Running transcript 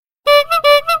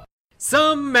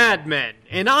Some Mad Men.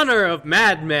 In honor of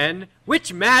Mad Men,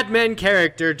 which Mad Men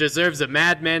character deserves a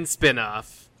Mad Men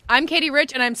spin-off? I'm Katie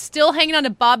Rich, and I'm still hanging on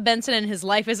to Bob Benson and his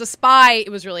life as a spy.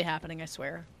 It was really happening, I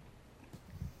swear.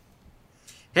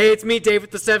 Hey, it's me, Dave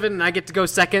with the 7, and I get to go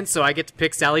second, so I get to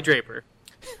pick Sally Draper.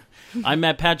 I'm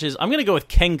Matt Patches. I'm going to go with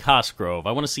Ken Cosgrove.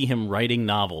 I want to see him writing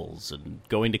novels and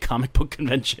going to comic book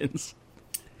conventions.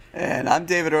 And I'm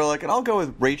David Ehrlich, and I'll go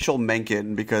with Rachel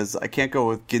Menken because I can't go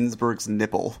with Ginsburg's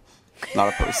nipple. Not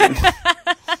a person.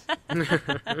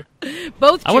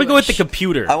 Both Jewish. I want to go with the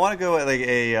computer. I want to go with like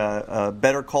a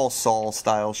Better Call Saul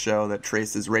style show that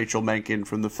traces Rachel Menken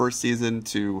from the first season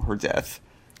to her death.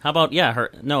 How about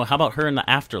her? No, how about her in the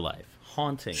afterlife,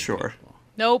 haunting? Sure. people?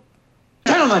 Nope.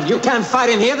 Gentlemen, you can't fight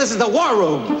in here. This is the war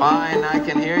room. Fine, I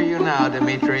can hear you now,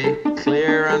 Dimitri.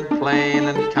 Clear and plain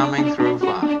and coming through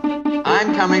fine.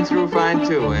 I'm coming through fine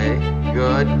too, eh?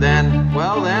 Good. Then,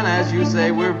 as you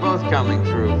say, we're both coming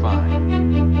through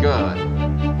fine.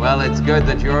 Good. Well, it's good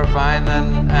that you're fine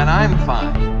and I'm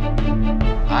fine.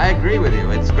 I agree with you.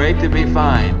 It's great to be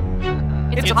fine.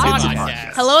 It's a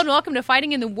podcast. Hello and welcome to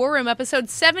Fighting in the War Room, episode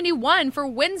 71 for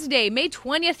Wednesday, May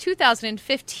 20th,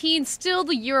 2015. Still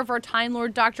the year of our Time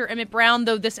Lord, Dr. Emmett Brown,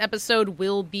 though this episode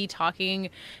will be talking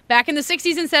back in the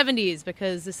 60s and 70s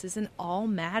because this is an all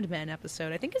Mad Men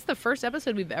episode. I think it's the first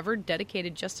episode we've ever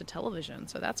dedicated just to television,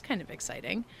 so that's kind of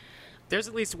exciting. There's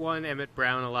at least one Emmett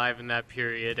Brown alive in that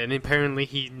period, and apparently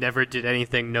he never did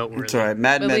anything noteworthy. It's all right.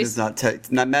 Mad Men is not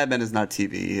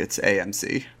TV. It's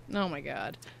AMC. Oh my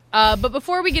God. But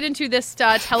before we get into this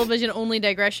television-only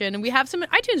digression, we have some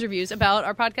iTunes reviews about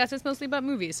our podcast. It's mostly about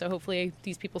movies, so hopefully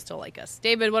these people still like us.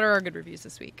 David, what are our good reviews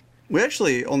this week? We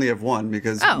actually only have one,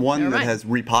 because one that has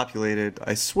repopulated,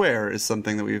 I swear, is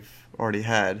something that we've already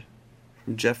had.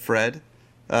 From Jeff Fred.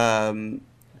 Right?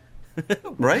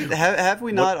 Have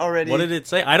we not already? What did it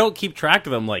say? I don't keep track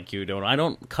of them like you don't. I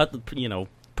don't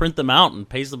print them out and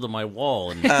paste them to my wall.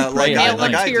 And like I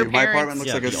do. Parents. My apartment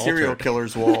looks like a serial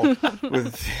killer's wall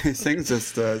with things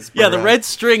just the red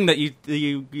string that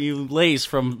you lace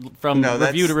from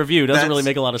review to review doesn't really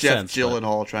make a lot of sense. Jeff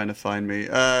Gyllenhaal trying to find me.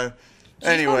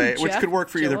 Anyway, which could work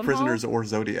for either Prisoners or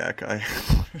Zodiac.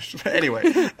 Anyway,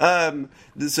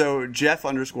 so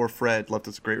Jeff_Fred left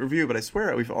us a great review, but I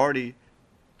swear we've already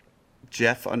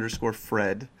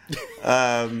Jeff_Fred.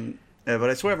 But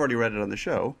I swear I've already read it on the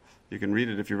show. You can read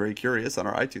it if you're very curious on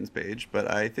our iTunes page,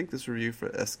 but I think this review for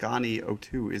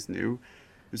Ascani02 is new,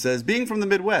 who says, being from the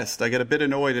Midwest, I get a bit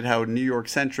annoyed at how New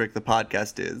York-centric the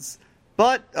podcast is.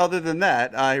 But other than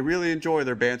that, I really enjoy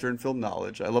their banter and film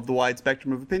knowledge. I love the wide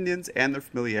spectrum of opinions and their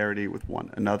familiarity with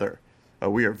one another.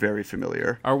 We are very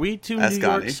familiar. Are we too Ascani. New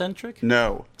York-centric?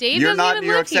 No. Dave You're not even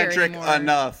New York-centric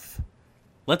enough.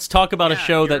 Let's talk about a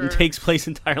show that takes place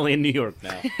entirely in New York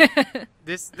now.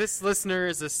 This listener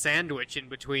is a sandwich in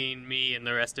between me and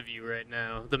the rest of you right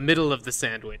now. The middle of the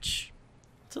sandwich.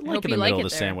 What's it like in the middle of the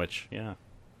sandwich? Yeah.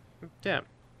 Yeah.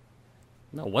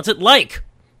 No, what's it like?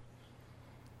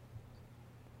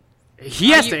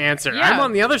 He has to answer. Yeah. I'm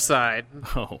on the other side.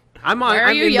 Oh. Why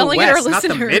are you yelling at our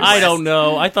listeners? I don't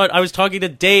know. I thought I was talking to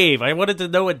Dave. I wanted to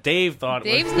know what Dave thought.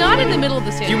 Dave's not in the middle of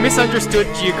the sandwich. You misunderstood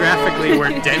geographically where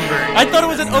Denver is. I thought it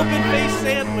was an open-faced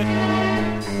sandwich.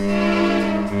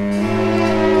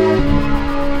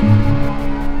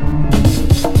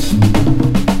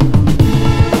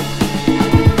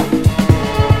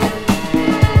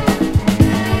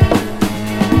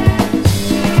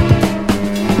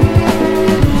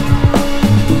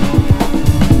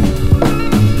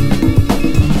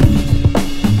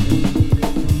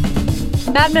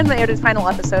 Mad Men aired its final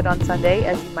episode on Sunday,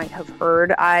 as you might have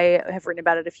heard. I have written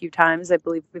about it a few times. I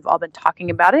believe we've all been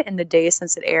talking about it in the days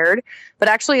since it aired. But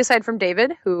actually, aside from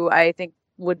David, who I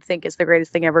would think is the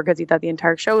greatest thing ever because he thought the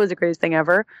entire show was the greatest thing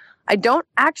ever, I don't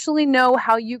actually know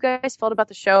how you guys felt about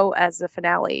the show as a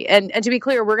finale. And to be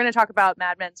clear, we're going to talk about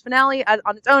Mad Men's finale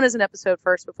on its own as an episode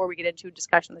first before we get into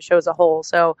discussion of the show as a whole.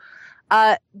 So,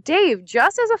 Dave,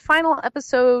 just as a final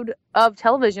episode of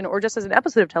television or just as an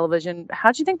episode of television, how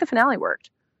did you think the finale worked?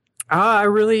 I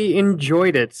really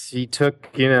enjoyed it. He took,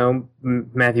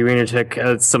 Matthew Weiner took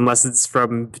some lessons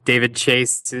from David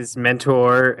Chase, his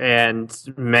mentor, and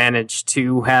managed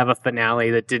to have a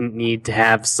finale that didn't need to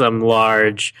have some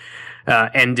large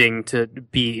ending to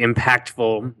be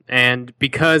impactful. And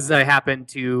because I happened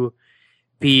to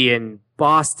be in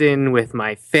Boston with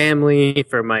my family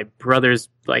for my brother's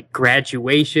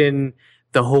graduation,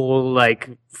 the whole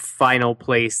final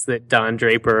place that Don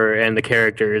Draper and the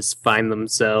characters find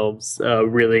themselves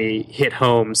really hit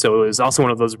home. So it was also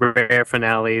one of those rare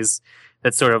finales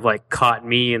that sort of like caught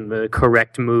me in the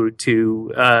correct mood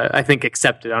to, I think,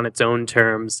 accept it on its own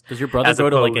terms. Does your brother go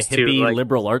to like a hippie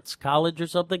liberal arts college or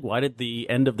something? Why did the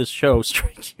end of this show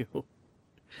strike you?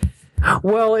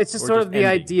 Well, it's just sort of the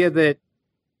idea that,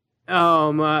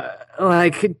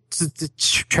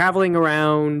 traveling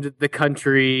around the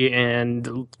country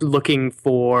and looking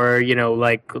for,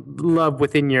 like love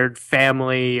within your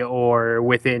family or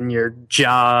within your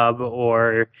job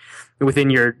or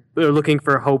looking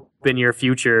for hope in your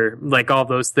future, like all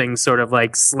those things sort of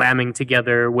like slamming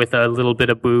together with a little bit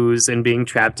of booze and being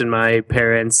trapped in my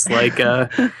parents'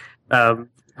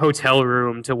 hotel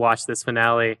room to watch this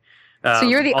finale. So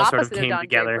you're the opposite sort of of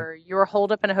Don Draper. You were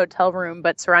holed up in a hotel room,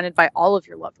 but surrounded by all of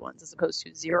your loved ones, as opposed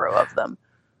to 0 of them.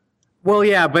 Well,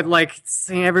 yeah, but like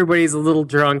everybody's a little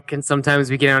drunk, and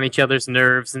sometimes we get on each other's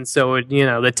nerves, and so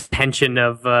the tension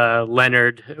of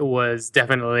Leonard was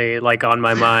definitely like on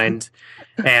my mind,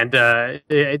 and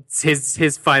it's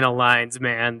his final lines,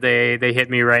 man. They hit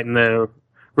me right in the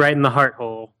heart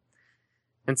hole.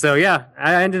 And so, yeah,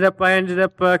 I ended up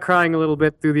crying a little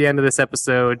bit through the end of this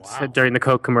episode during the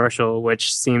Coke commercial,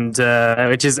 which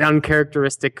is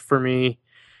uncharacteristic for me,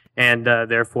 and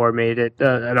therefore made it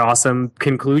an awesome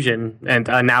conclusion. And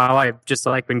now I've just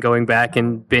been going back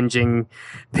and binging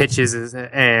pitches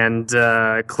and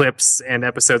clips and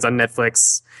episodes on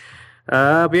Netflix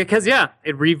because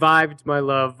it revived my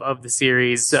love of the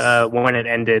series when it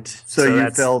ended. So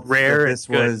you felt rare. This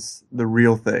was the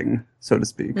real thing, so to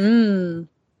speak.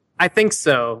 I think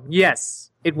so.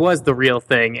 Yes, it was the real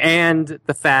thing, and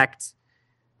the fact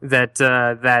that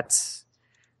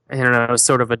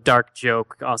sort of a dark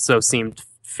joke also seemed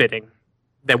fitting.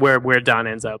 That where Don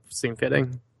ends up seemed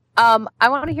fitting. I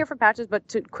want to hear from Patches, but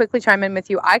to quickly chime in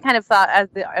with you, I kind of thought as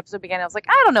the episode began, I was like,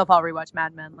 I don't know if I'll rewatch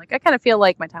Mad Men. Like, I kind of feel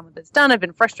like my time with it's done. I've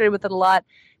been frustrated with it a lot,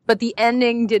 but the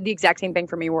ending did the exact same thing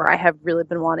for me, where I have really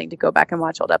been wanting to go back and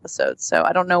watch old episodes. So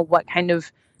I don't know what kind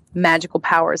of magical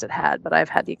powers it had, but I've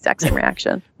had the exact same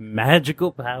reaction.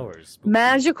 Magical powers.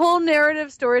 Magical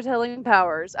narrative storytelling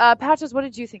powers. Patches, what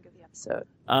did you think of the episode?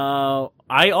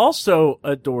 I also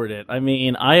adored it. I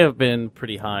mean, I have been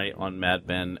pretty high on Mad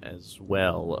Men as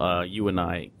well. You and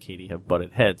I, Katie, have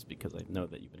butted heads because I know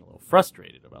that you've been a little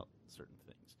frustrated about certain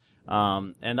things.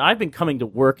 And I've been coming to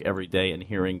work every day and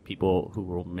hearing people who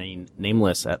will remain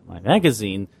nameless at my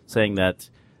magazine saying that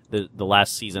the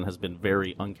last season has been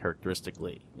very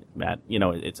uncharacteristically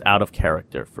it's out of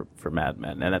character for Mad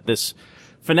Men. And that this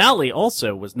finale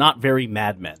also was not very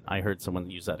Mad Men. I heard someone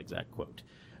use that exact quote.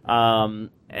 And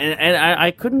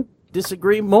I couldn't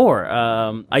disagree more.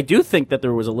 I do think that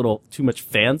there was a little too much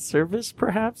fan service,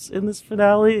 perhaps, in this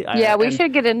finale. Yeah, we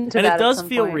should get into that. And it does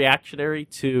feel reactionary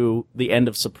to the end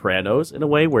of Sopranos in a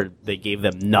way, where they gave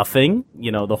them nothing.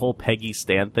 The whole Peggy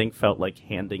Stan thing felt like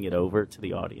handing it over to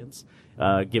the audience.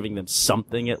 Giving them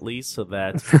something at least, so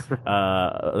that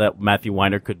that Matthew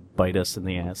Weiner could bite us in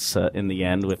the ass in the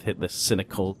end with the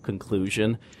cynical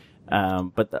conclusion.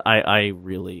 But I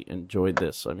really enjoyed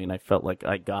this. I mean, I felt like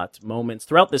I got moments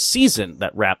throughout the season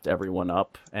that wrapped everyone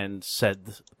up and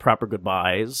said proper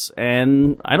goodbyes.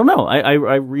 And I don't know, I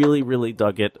really, really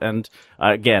dug it. And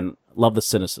again, love the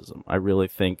cynicism. I really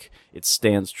think it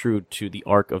stands true to the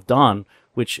arc of Don,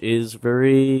 which is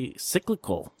very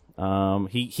cyclical.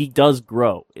 He does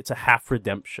grow. It's a half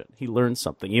redemption. He learns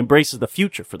something. He embraces the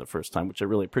future for the first time, which I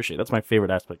really appreciate. That's my favorite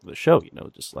aspect of the show,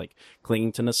 just like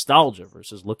clinging to nostalgia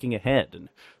versus looking ahead and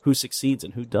who succeeds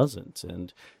and who doesn't.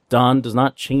 And Don does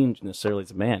not change necessarily as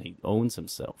a man. He owns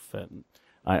himself. And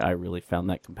I really found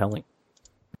that compelling.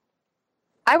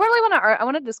 I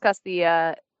want to discuss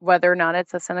the, whether or not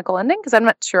it's a cynical ending, because I'm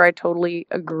not sure I totally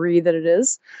agree that it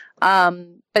is.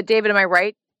 But David, am I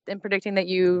right in predicting that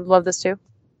you love this too?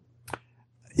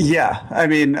 Yeah, I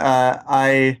mean,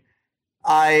 I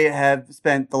have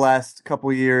spent the last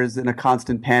couple years in a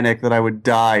constant panic that I would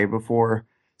die before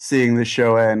seeing the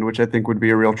show end, which I think would be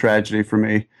a real tragedy for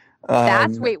me.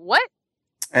 Wait, what?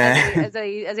 As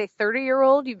a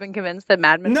 30-year-old, you've been convinced that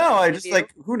Mad Men? No, I just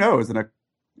who knows? And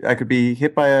I could be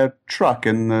hit by a truck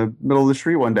in the middle of the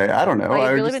street one day. I don't know. Well,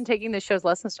 you've really been taking this show's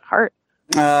lessons to heart.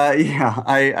 Yeah,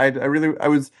 I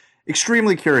was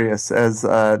extremely curious as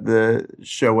the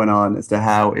show went on as to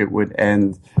how it would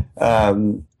end.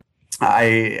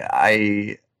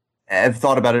 I have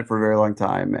thought about it for a very long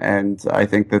time, and I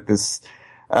think that this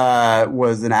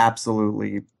was an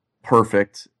absolutely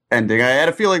perfect ending. I had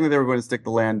a feeling that they were going to stick the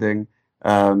landing,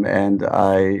 and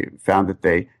I found that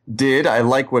they did. I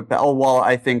like while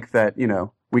I think that,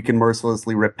 we can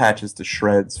mercilessly rip Patches to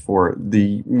shreds for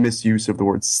the misuse of the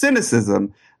word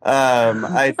cynicism,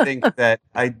 I think that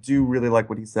I do really like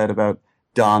what he said about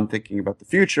Don thinking about the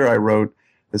future. I wrote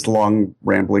this long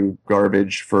rambling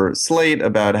garbage for Slate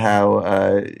about how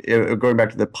going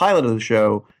back to the pilot of the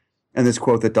show and this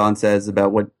quote that Don says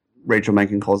about what Rachel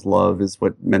Menken calls love is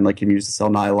what men like him use to sell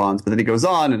nylons. But then he goes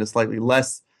on in a slightly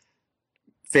less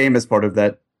famous part of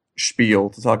that spiel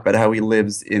to talk about how he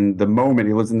lives in the moment.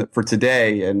 He lives for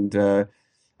today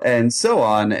and so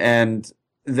on. And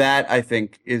that, I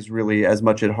think, is really as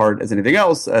much at heart as anything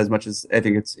else, as much as I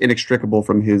think it's inextricable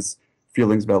from his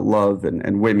feelings about love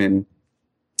and women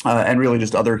and really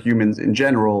just other humans in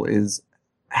general, is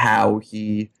how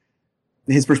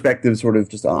his perspective sort of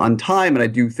just on time. And I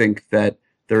do think that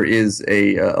there is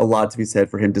a lot to be said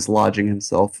for him dislodging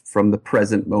himself from the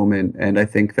present moment. And I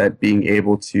think that being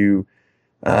able to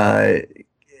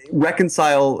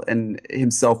reconcile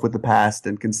himself with the past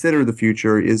and consider the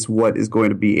future is what is going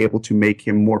to be able to make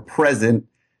him more present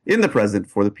in the present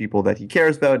for the people that he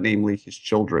cares about, namely his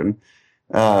children.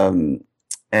 I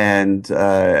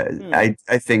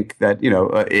think that,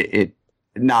 it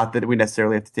not that we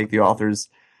necessarily have to take the authors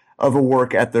of a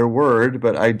work at their word,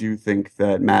 but I do think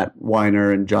that Matt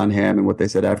Weiner and John Hamm and what they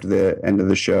said after the end of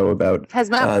the show about... Has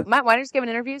Matt Weiner's given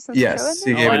interviews since yes,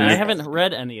 the show? I haven't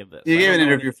read any of this. He gave an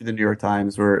interview for the New York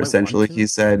Times where essentially he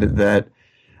said that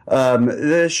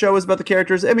the show is about the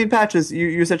characters. I mean, Patches,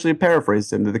 you essentially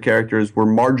paraphrased him, that the characters were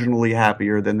marginally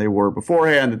happier than they were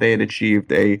beforehand, that they had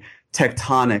achieved a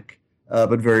tectonic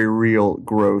but very real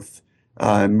growth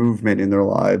movement in their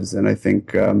lives. And I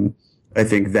think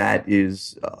that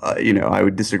is, I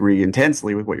would disagree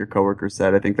intensely with what your coworker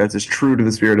said. I think that's as true to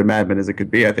the spirit of Mad Men as it could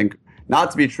be. I think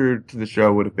not to be true to the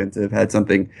show would have been to have had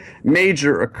something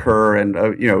major occur, and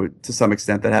to some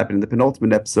extent that happened in the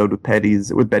penultimate episode with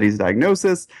Betty's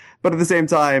diagnosis. But at the same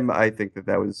time, I think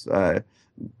that was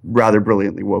rather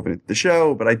brilliantly woven into the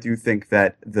show. But I do think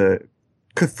that the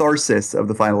catharsis of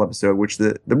the final episode, which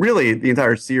really the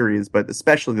entire series, but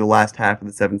especially the last half of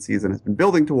the 7th season, has been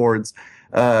building towards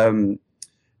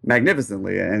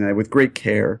magnificently and with great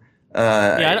care.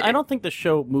 I don't think the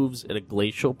show moves at a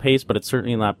glacial pace, but it's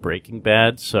certainly not Breaking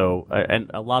Bad. So,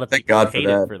 and a lot of people hate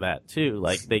it for that too.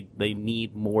 Like they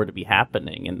need more to be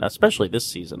happening, and especially this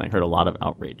season, I heard a lot of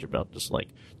outrage about just like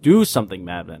do something,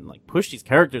 Mad Men, like push these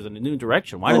characters in a new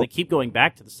direction. Why do they keep going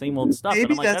back to the same old stuff?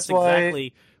 And I'm like, that's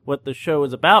exactly what the show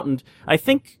is about. And I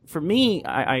think for me,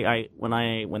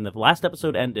 when the last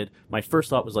episode ended, my first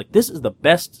thought was like, this is the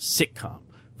best sitcom.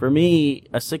 For me,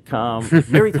 a sitcom,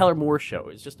 Mary Tyler Moore Show,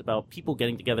 is just about people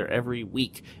getting together every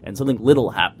week and something little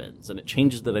happens and it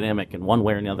changes the dynamic in one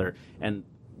way or another. And,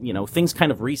 things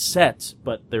kind of reset,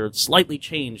 but they're slightly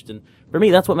changed. And for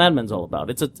me, that's what Mad Men's all about.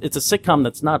 It's a sitcom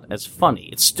that's not as funny.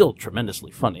 It's still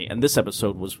tremendously funny. And this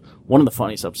episode was one of the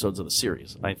funniest episodes of the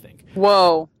series, I think.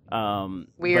 Whoa.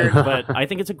 Weird. But I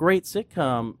think it's a great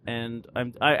sitcom, and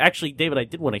I actually, David, I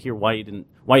did want to hear why you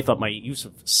thought my use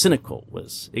of cynical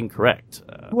was incorrect.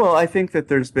 Well, I think that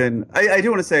there's been, I do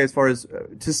want to say, as far as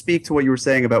to speak to what you were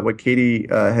saying about what Katie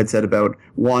had said about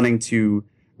wanting to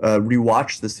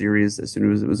rewatch the series as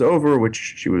soon as it was over,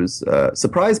 which she was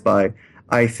surprised by.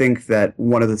 I think that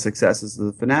one of the successes of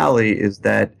the finale is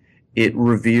that it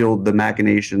revealed the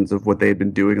machinations of what they had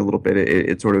been doing a little bit.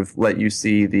 It sort of let you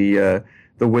see the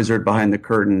wizard behind the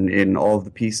curtain in all of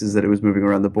the pieces that it was moving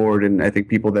around the board. And I think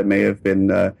people that may have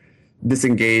been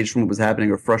disengaged from what was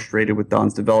happening or frustrated with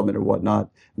Don's development or whatnot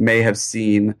may have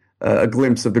seen a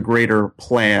glimpse of the greater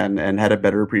plan and had a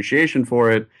better appreciation for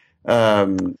it.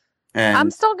 And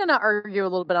I'm still going to argue a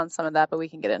little bit on some of that, but we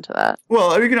can get into that.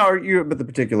 Well, we can argue about the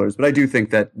particulars, but I do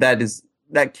think that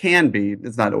can be,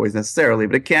 it's not always necessarily,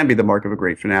 but it can be the mark of a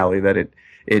great finale, that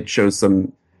it shows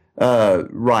some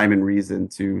rhyme and reason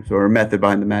to, or method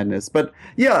behind the madness. But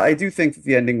yeah, I do think that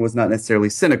the ending was not necessarily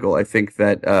cynical. I think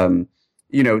that,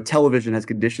 television has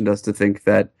conditioned us to think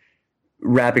that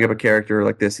wrapping up a character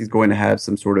like this, he's going to have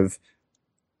some sort of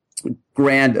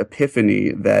grand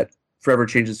epiphany that forever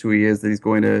changes who he is, that he's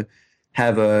going to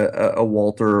have a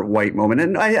Walter White moment.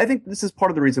 And I think this is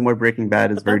part of the reason why Breaking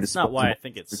Bad is very disposable. That's not why I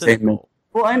think it's cynical.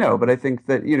 Well, I know, but I think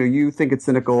that, you think it's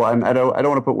cynical. I don't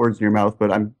want to put words in your mouth,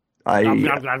 but I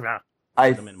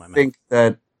think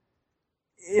that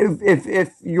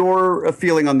if your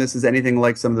feeling on this is anything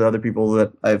like some of the other people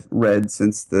that I've read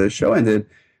since the show ended,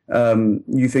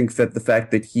 you think that the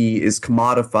fact that he is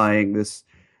commodifying this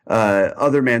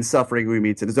other man's suffering who he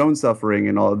meets and his own suffering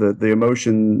and all the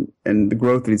emotion and the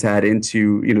growth that he's had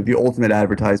into, the ultimate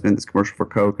advertisement, this commercial for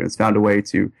Coke, and it's found a way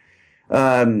to,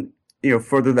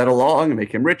 further that along and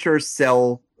make him richer,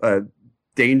 sell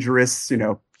dangerous,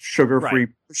 sugar-free,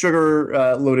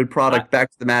 sugar-loaded product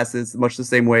back to the masses, much the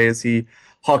same way as he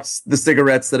hawks the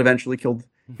cigarettes that eventually killed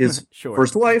his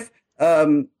first wife.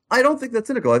 I don't think that's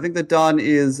cynical. I think that Don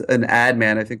is an ad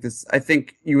man. I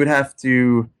think you would have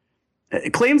to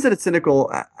claims that it's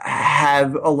cynical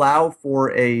have allow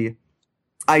for a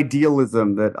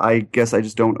idealism that I guess I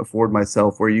just don't afford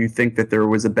myself, where you think that there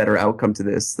was a better outcome to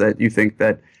this, that you think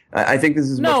that I think this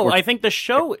is I think the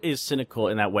show is cynical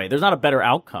in that way. There's not a better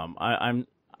outcome.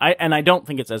 I don't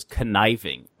think it's as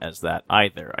conniving as that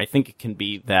either. I think it can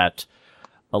be that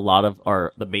a lot of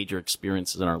the major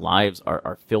experiences in our lives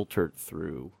are filtered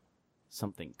through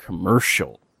something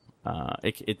commercial.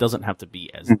 It doesn't have to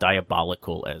be as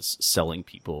diabolical as selling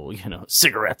people,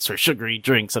 cigarettes or sugary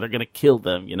drinks that are going to kill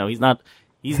them.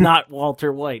 He's not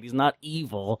Walter White. He's not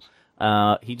evil.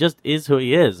 He just is who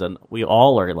he is, and we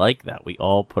all are like that. We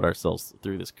all put ourselves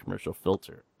through this commercial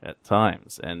filter at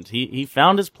times, and he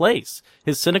found his place.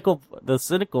 The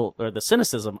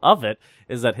cynicism of it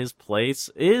is that his place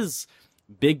is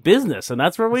big business, and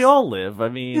that's where we all live. I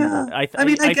mean, yeah. I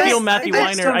feel Matthew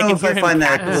Weiner. I can hear him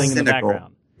cackling in the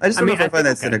background. I just don't know if I find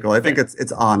that cynical. I think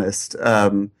it's honest.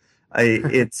 I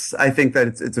think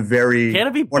that it's a very... Can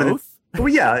it be both? Well,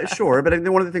 yeah, sure. But I think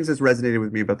one of the things that's resonated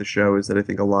with me about the show is that I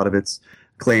think a lot of its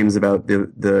claims about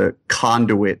the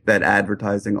conduit that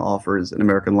advertising offers in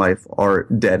American life are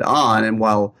dead on. And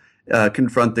while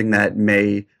confronting that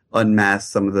may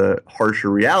unmask some of the harsher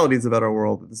realities about our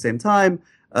world, at the same time,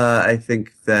 I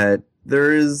think that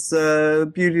there is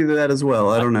beauty to that as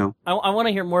well. I don't know. I want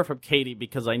to hear more from Katie,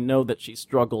 because I know that she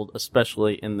struggled,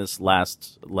 especially in this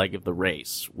last leg of the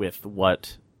race, with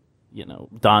what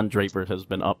Don Draper has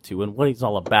been up to and what he's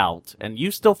all about. And you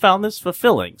still found this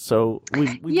fulfilling. So we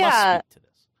must speak to this.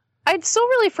 I'd still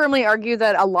really firmly argue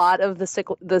that a lot of the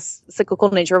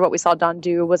cyclical nature of what we saw Don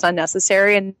do was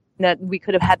unnecessary, and that we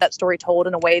could have had that story told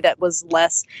in a way that was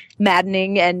less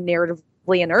maddening and narratively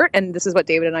inert. And this is what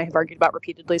David and I have argued about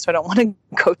repeatedly, so I don't want to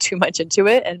go too much into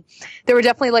it. And there were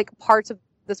definitely parts of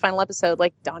this final episode,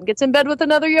 Don gets in bed with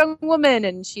another young woman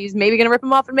and she's maybe going to rip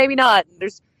him off and maybe not. And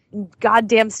there's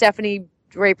goddamn Stephanie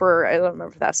Draper, I don't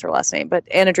remember if that's her last name, but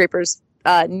Anna Draper's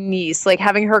niece,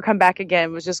 having her come back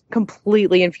again was just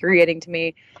completely infuriating to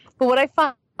me. But what I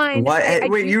find... Why?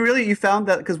 You found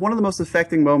that? Because one of the most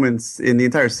affecting moments in the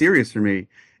entire series for me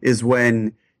is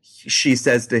when she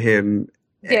says to him...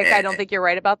 Dick, I don't think you're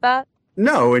right about that.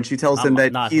 No, and she tells him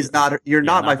that you're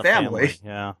not my family.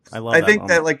 Yeah, I love that. I think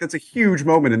that that's a huge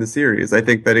moment in the series. I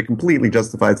think that it completely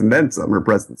justifies and then some her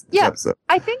presence in this episode.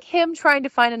 I think him trying to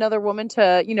find another woman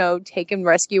to, take and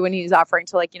rescue when he's offering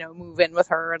to move in with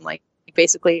her and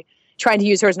basically trying to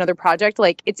use her as another project.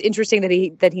 It's interesting that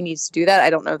he needs to do that. I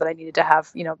don't know that I needed to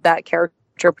have, that character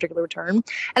a particular return.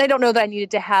 And I don't know that I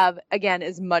needed to have, again,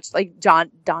 as much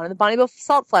Don in the Bonneville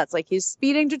Salt Flats, he's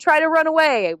speeding to try to run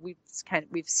away. We've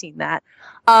seen that.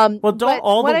 Well, don't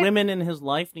all the women in his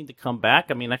life need to come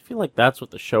back? I mean, I feel like that's what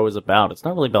the show is about. It's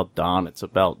not really about Don. It's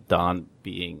about Don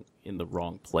being in the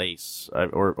wrong place,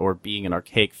 or being an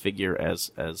archaic figure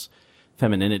as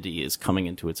femininity is coming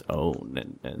into its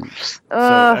own. And so,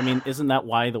 I mean, isn't that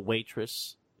why the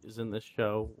waitress is in this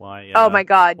show? Why? Oh my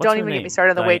God! Don't even get me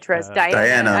started on the waitress,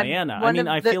 Diana. I mean,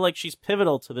 I feel like she's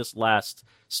pivotal to this last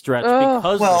stretch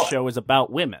because the show is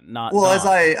about women, not. Well, as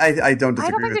I don't disagree.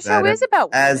 I don't think with the show is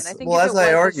about women. I think as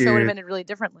I argued, the show would have ended really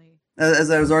differently.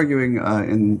 As I was arguing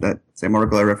in that same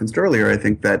article I referenced earlier, I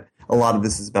think that a lot of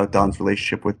this is about Don's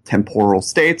relationship with temporal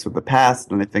states, with the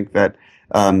past, and I think that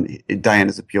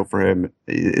Diana's appeal for him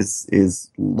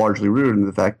is largely rooted in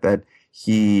the fact that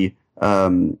he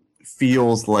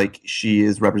feels like she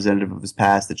is representative of his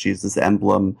past, that she is this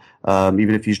emblem,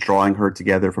 even if he's drawing her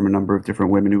together from a number of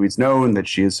different women who he's known, that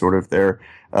she is sort of their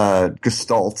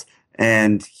gestalt.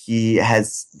 And he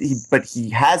has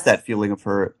that feeling of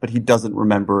her, but he doesn't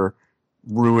remember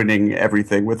ruining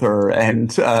everything with her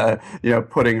and,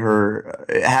 putting her,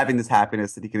 having this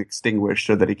happiness that he can extinguish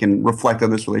so that he can reflect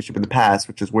on this relationship in the past,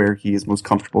 which is where he is most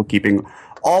comfortable keeping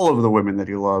all of the women that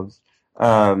he loves.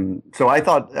 So I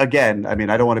thought, again, I mean,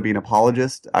 I don't want to be an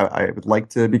apologist. I would like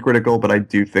to be critical, but I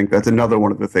do think that's another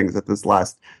one of the things that this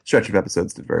last stretch of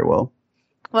episodes did very well.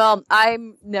 Well,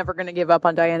 I'm never going to give up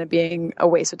on Diana being a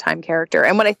waste of time character.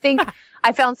 And what I think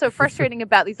I found so frustrating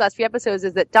about these last few episodes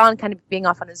is that Don kind of being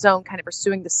off on his own, kind of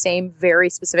pursuing the same very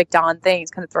specific Don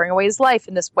things, kind of throwing away his life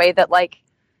in this way that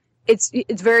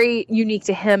it's very unique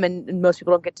to him, and most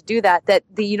people don't get to do that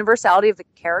the universality of the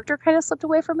character kind of slipped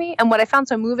away from me. And what I found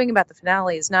so moving about the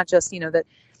finale is not just, that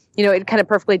it kind of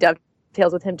perfectly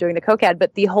dovetails with him doing the coke ad,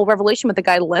 but the whole revelation with the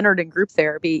guy Leonard in group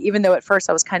therapy, even though at first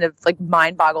I was kind of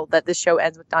mind boggled that this show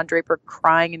ends with Don Draper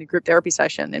crying in a group therapy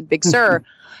session in Big Sur,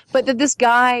 but that this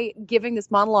guy giving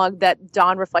this monologue that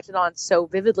Don reflected on so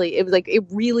vividly, it was it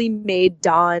really made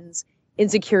Don's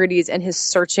insecurities and his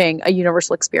searching a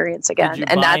universal experience again. Did you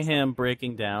and buy that's him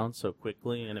breaking down so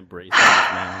quickly and embracing his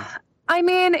man? I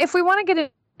mean, if we want to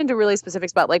get into really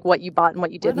specifics about like what you bought and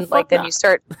what you didn't, fuck like then not? you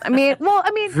start.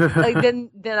 Like then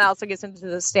it also gets into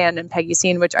the Stan and Peggy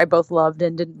scene, which I both loved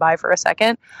and didn't buy for a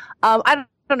second. I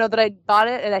don't know that I bought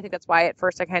it, and I think that's why at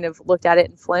first I kind of looked at it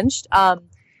and flinched.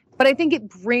 But I think it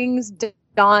brings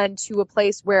Don to a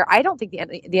place where I don't think the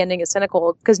ending is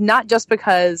cynical, because not just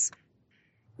because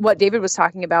what David was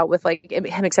talking about with like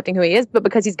him accepting who he is, but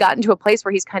because he's gotten to a place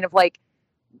where he's kind of like,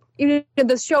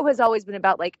 the show has always been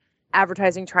about like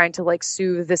advertising trying to like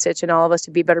soothe this itch in all of us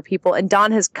to be better people, and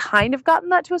Don has kind of gotten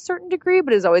that to a certain degree,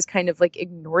 but has always kind of like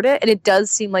ignored it. And it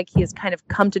does seem like he has kind of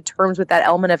come to terms with that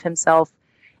element of himself,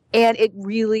 and it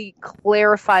really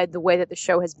clarified the way that the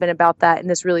show has been about that in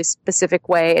this really specific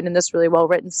way and in this really well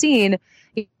written scene.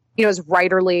 As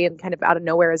writerly and kind of out of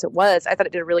nowhere as it was, I thought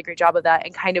it did a really great job of that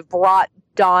and kind of brought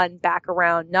Don back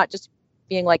around, not just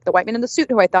being like the white man in the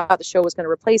suit who I thought the show was going to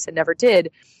replace and never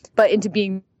did, but into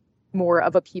being more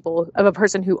of a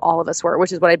person who all of us were,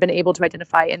 which is what I've been able to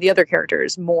identify in the other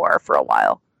characters more for a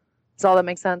while. Does all that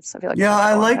make sense? I feel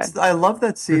like I love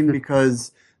that scene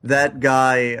because that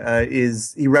guy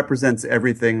he represents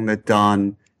everything that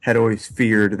Don had always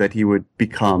feared that he would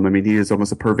become. I mean, he is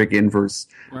almost a perfect inverse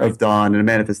of Don and a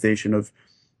manifestation of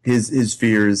his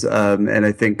fears. And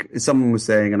I think someone was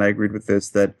saying, and I agreed with this,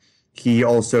 that he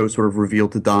also sort of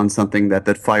revealed to Don something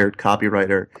that fired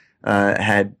copywriter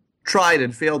had tried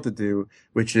and failed to do,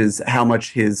 which is how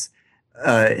much his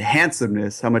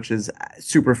handsomeness, how much his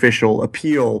superficial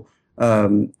appeal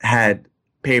had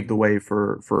paved the way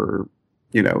for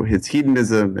his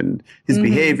hedonism and his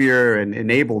behavior and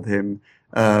enabled him.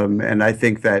 And I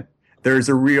think that there's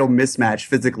a real mismatch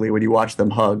physically when you watch them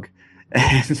hug.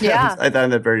 And I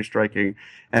found that very striking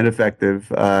and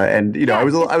effective. I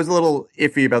was a little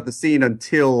iffy about the scene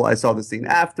until I saw the scene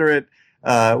after it,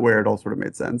 where it all sort of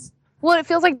made sense. Well, it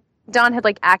feels like Don had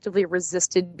like actively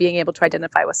resisted being able to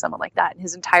identify with someone like that. And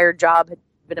his entire job had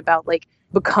been about like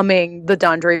becoming the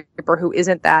Don Draper who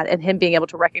isn't that, and him being able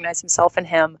to recognize himself in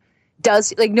him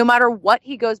does, like, no matter what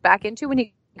he goes back into when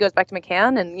he goes back to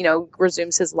McCann and,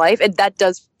 resumes his life, and that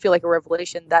does feel like a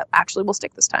revelation that actually will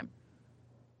stick this time.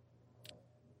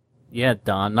 Yeah,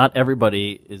 Don, not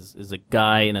everybody is a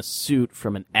guy in a suit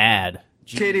from an ad.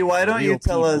 Katie, why don't you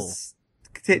tell us...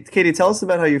 Katie, tell us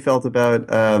about how you felt about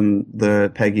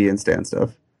the Peggy and Stan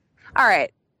stuff. All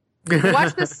right.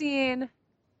 Watched the scene.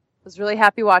 Was really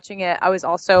happy watching it. I was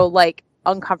also, like,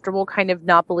 uncomfortable kind of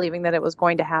not believing that it was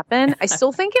going to happen. I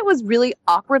still think it was really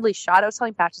awkwardly shot. I was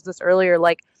telling Patches this earlier.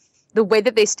 Like, the way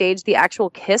that they staged the actual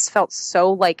kiss felt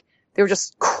so, like, they were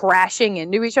just crashing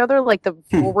into each other. Like, the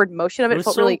forward motion of it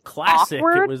felt so really classic.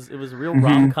 Awkward. It was a real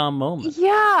rom-com moment.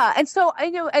 Yeah. And so, I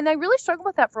really struggled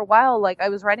with that for a while. Like, I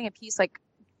was writing a piece, like,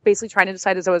 basically trying to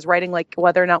decide as I was writing, like,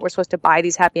 whether or not we're supposed to buy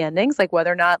these happy endings, like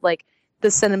whether or not, like,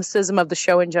 the cynicism of the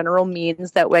show in general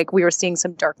means that, like, we were seeing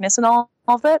some darkness in all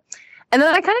of it. And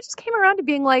then I kind of just came around to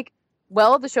being like,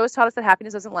 well, the show has taught us that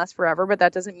happiness doesn't last forever, but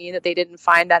that doesn't mean that they didn't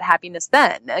find that happiness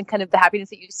then. And kind of the happiness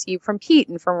that you see from Pete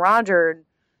and from Roger and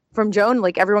from Joan,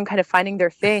 like, everyone kind of finding their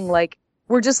thing, like,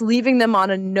 we're just leaving them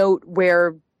on a note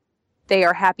where they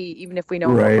are happy, even if we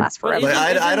know it won't last forever. Like,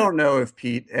 I don't know if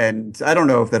Pete I don't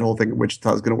know if that whole thing in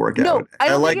Wichita is going to work out.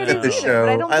 I like that the show.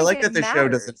 I like that the show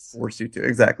doesn't force you to.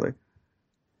 Exactly.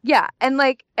 Yeah, and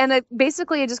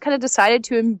basically I just kind of decided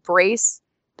to embrace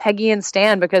Peggy and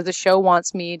Stan because the show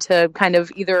wants me to kind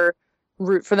of either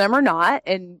root for them or not,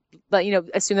 and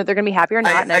assume that they're going to be happy or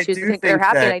not. And I choose to think they're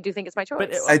happy, and I do think it's my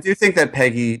choice. I do think that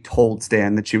Peggy told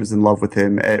Stan that she was in love with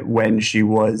him when she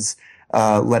was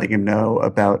letting him know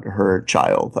about her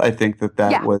child. I think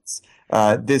that was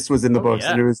this was in the books,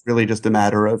 and it was really just a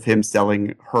matter of him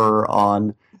selling her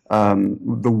on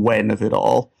the when of it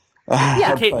all.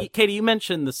 Katie, you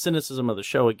mentioned the cynicism of the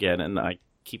show again, and I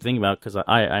keep thinking about it because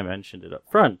I mentioned it up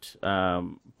front.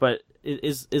 But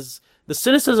is the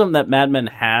cynicism that Mad Men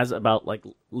has about, like,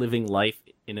 living life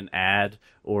in an ad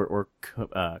or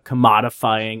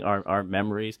commodifying our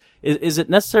memories, is it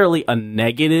necessarily a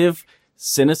negative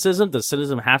cynicism? Does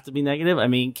cynicism have to be negative? I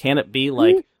mean, can it be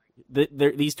like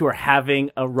these two are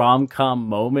having a rom-com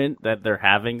moment, that they're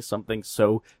having something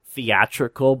so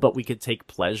theatrical, but we could take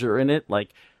pleasure in it?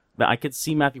 Like, I could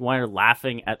see Matthew Weiner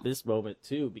laughing at this moment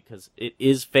too, because it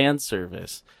is fan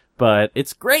service, but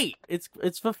it's great.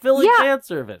 It's fulfilling fan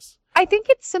service. I think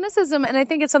it's cynicism, and I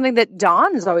think it's something that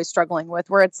Don is always struggling with,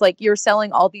 where it's like you're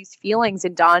selling all these feelings,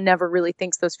 and Don never really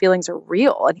thinks those feelings are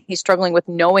real, and he's struggling with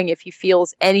knowing if he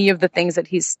feels any of the things that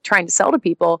he's trying to sell to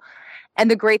people. And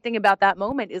the great thing about that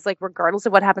moment is, like, regardless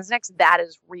of what happens next, that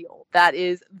is real. That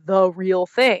is the real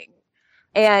thing.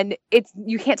 And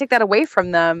you can't take that away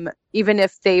from them, even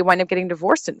if they wind up getting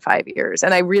divorced in 5 years.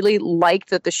 And I really liked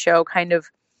that the show kind of,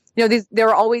 they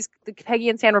were always, Peggy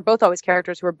and Stan were both always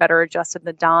characters who were better adjusted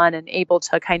than Don and able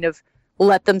to kind of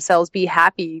let themselves be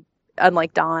happy,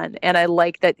 unlike Don. And I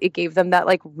like that it gave them that,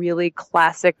 like, really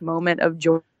classic moment of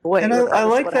joy. And I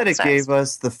like that it gave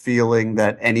us the feeling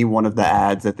that any one of the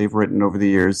ads that they've written over the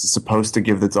years is supposed to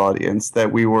give its audience,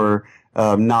 that we were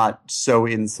not so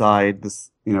inside this,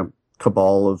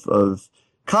 cabal of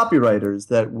copywriters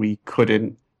that we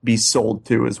couldn't be sold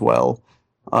to as well.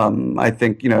 I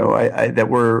think,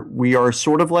 that we are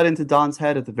sort of let into Don's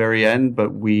head at the very end,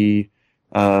 but we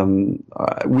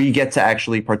get to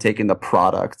actually partake in the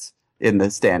product in the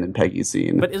Stan and Peggy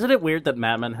scene. But isn't it weird that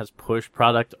Mad Men has pushed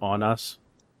product on us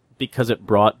because it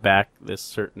brought back this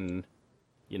certain,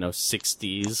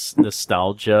 60s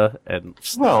nostalgia and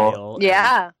style? Well,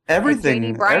 yeah. Everything.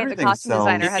 Janie Bryant, the costume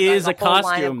designer, has it is like a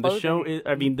costume.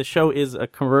 The show is a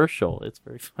commercial. It's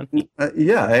very funny.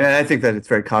 I think that it's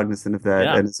very cognizant of that,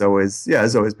 and it's always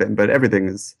been. But everything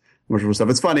is commercial stuff.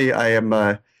 It's funny. I am.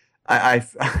 I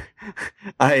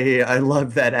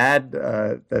love that ad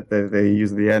that they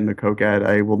use at the end, the Coke ad.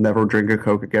 I will never drink a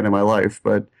Coke again in my life,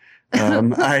 but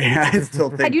I still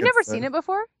think. Had you never seen it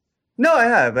before? No, I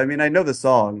have. I mean, I know the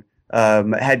song.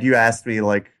 Had you asked me,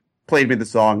 like, played me the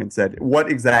song and said, what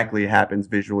exactly happens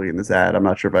visually in this ad, I'm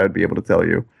not sure if I would be able to tell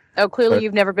you. Oh, clearly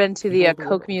you've never been to the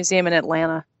Coke Museum in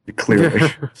Atlanta.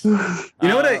 Clearly. You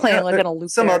know what?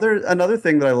 Another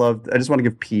thing that I loved, I just want to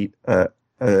give Pete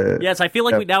yes, I feel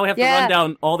like we now have to run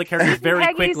down all the characters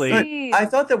very quickly. I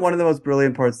thought that one of the most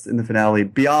brilliant parts in the finale,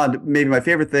 beyond maybe my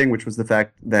favorite thing, which was the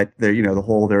fact that there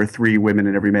are 3 women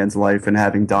in every man's life, and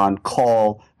having Don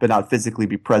call but not physically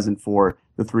be present for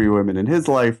the 3 women in his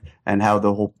life, and how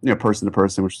the whole person to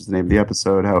person, which is the name of the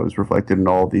episode, how it was reflected in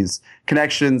all these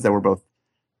connections that were both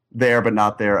there but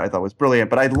not there, I thought was brilliant.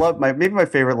 But I love maybe my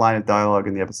favorite line of dialogue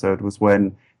in the episode was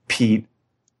when Pete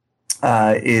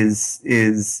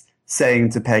is saying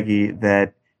to Peggy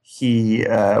that he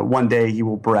one day he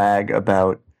will brag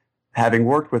about having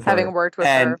worked with her.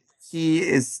 And he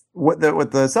is what the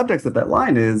subtext of that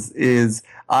line is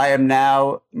I am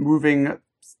now moving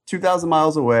 2,000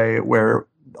 miles away, where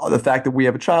the fact that we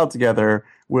have a child together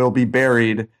will be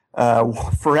buried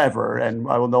forever, and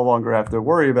I will no longer have to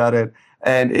worry about it.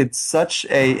 And it's such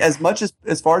as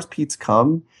far as Pete's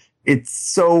come,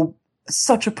 it's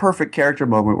such a perfect character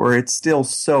moment where it's still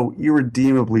so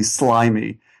irredeemably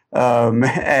slimy.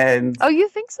 And oh, you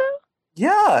think so?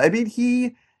 Yeah, I mean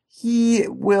he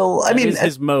will. I mean, is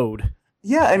his mode.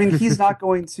 Yeah, I mean he's not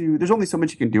going to. There's only so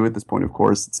much you can do at this point. Of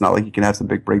course, it's not like you can have some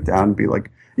big breakdown and be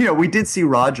like, we did see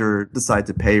Roger decide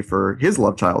to pay for his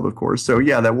love child, of course. So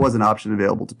yeah, that was an option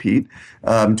available to Pete to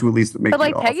at least make. But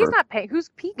like an Peggy's offer. not paying. Who's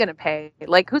Pete going to pay?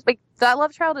 Like who's like that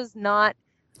love child is not.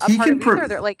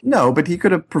 No, but he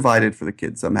could have provided for the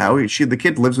kid somehow. The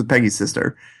kid lives with Peggy's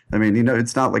sister. I mean,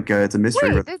 it's not like it's a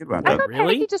mystery where the kid wound up.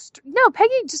 Really?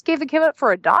 Peggy just gave the kid up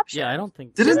for adoption. Yeah, I don't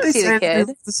think. Didn't they see the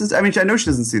kid? This is? I mean, I know she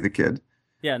doesn't see the kid.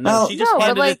 Yeah, no, she just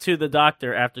handed it to the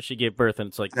doctor after she gave birth, and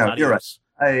it's like, no, you're right.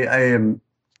 I am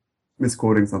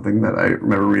misquoting something that I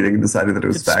remember reading and decided that it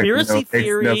was conspiracy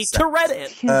theory to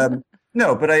Reddit.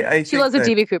 No, but I she loves a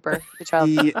DB Cooper, the child.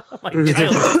 Oh my God,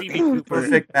 DB Cooper.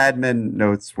 Perfect Mad Men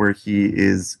notes where he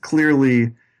is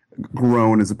clearly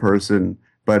grown as a person,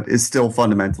 but is still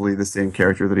fundamentally the same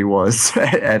character that he was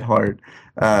at heart.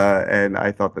 And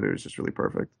I thought that it was just really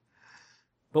perfect.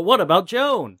 But what about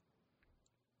Joan?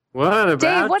 What about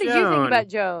Dave, what Joan? did you think about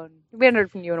Joan? We haven't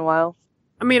heard from you in a while.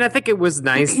 I mean, I think it was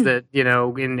nice that,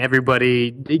 in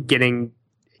everybody getting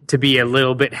to be a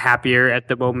little bit happier at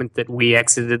the moment that we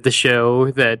exited the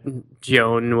show, that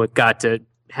Joan got to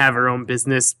have her own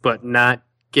business, but not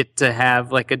get to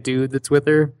have, like, a dude that's with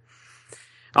her.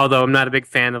 Although I'm not a big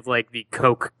fan of, like, the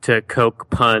Coke to Coke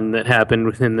pun that happened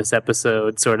within this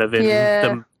episode, sort of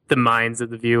in the minds of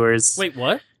the viewers. Wait,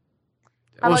 what?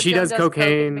 Well, she does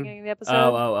cocaine.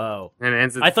 Oh. And it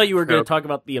ends with I thought you were going to Coke. talk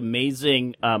about the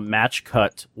amazing match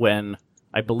cut when,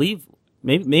 I believe,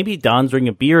 maybe Don's drinking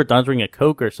a beer, Don's drinking a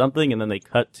Coke or something, and then they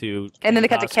cut to And then they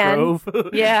cut to Ken.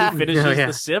 Cosgrove, Yeah. who finishes Oh, yeah.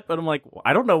 the sip, and I'm like,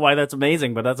 I don't know why that's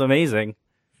amazing, but that's amazing.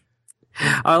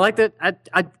 I like that.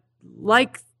 I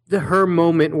like her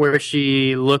moment where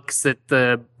she looks at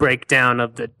the breakdown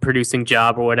of the producing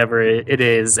job or whatever it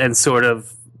is and sort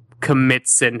of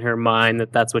commits in her mind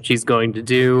that that's what she's going to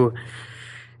do.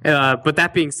 But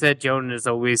that being said, Joan has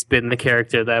always been the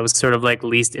character that I was sort of like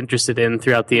least interested in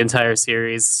throughout the entire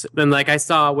series. And like I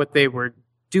saw what they were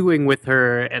doing with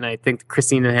her, and I think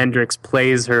Christina Hendricks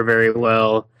plays her very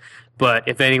well. But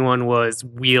if anyone was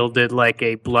wielded like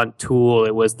a blunt tool,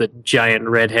 it was the giant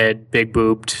redhead, big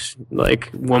boobed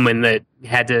like woman that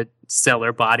had to sell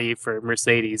her body for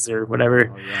Mercedes or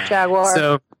whatever. Oh, yeah. Jaguar.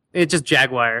 So it just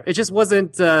Jaguar. It just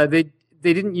wasn't.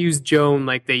 They didn't use Joan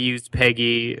like they used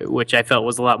Peggy, which I felt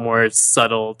was a lot more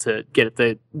subtle to get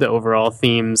at the overall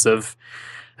themes of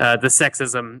the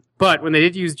sexism. But when they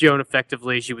did use Joan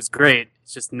effectively, she was great.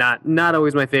 It's just not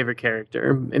always my favorite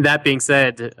character. And that being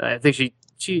said, I think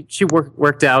she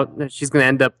worked out. She's going to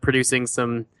end up producing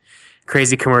some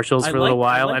crazy commercials for a little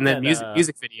while, and then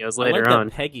music videos later on.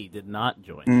 Peggy did not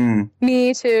join.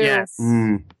 Me too. Yes.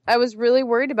 I was really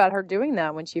worried about her doing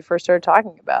that when she first started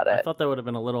talking about I it. thought that would have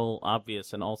been a little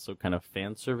obvious and also kind of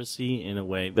fan servicey in a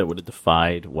way that would have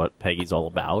defied what Peggy's all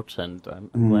about, and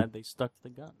I'm glad they stuck to the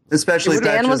gun. Especially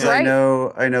Dan was Patches, right.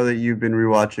 I know that you've been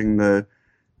rewatching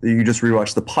you just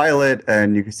rewatched the pilot,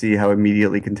 and you can see how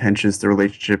immediately contentious the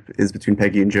relationship is between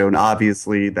Peggy and Joan.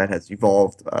 Obviously, that has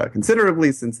evolved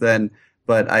considerably since then,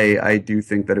 but I do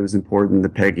think that it was important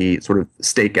that Peggy sort of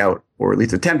stake out, or at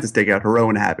least attempt to stake out, her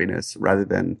own happiness rather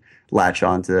than latch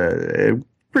on to a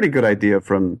pretty good idea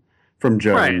from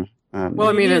Joan. Right. Well,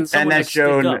 I mean, and that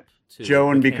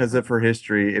Joan, because of her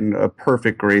history, in a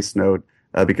perfect grace note,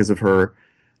 because of her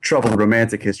troubled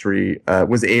romantic history,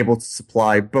 was able to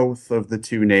supply both of the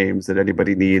two names that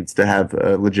anybody needs to have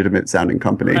a legitimate sounding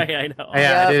company. Right, I know.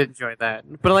 Yeah, I did enjoy that.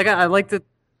 But like, I like that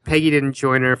Peggy didn't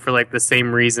join her for like the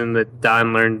same reason that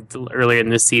Don learned earlier in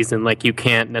this season. Like, you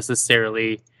can't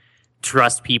necessarily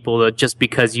trust people just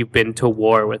because you've been to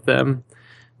war with them.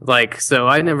 Like, so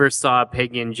I never saw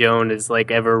Peggy and Joan as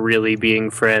like ever really being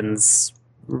friends,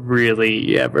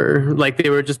 really ever. Like,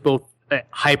 they were just both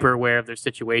hyper aware of their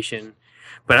situation.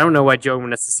 But I don't know why Joan would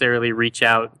necessarily reach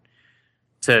out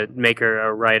to make her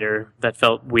a writer. That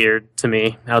felt weird to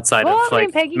me. Outside of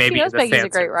like Peggy, maybe she knows the Peggy's a fan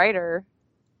great service. writer.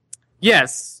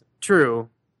 Yes, true.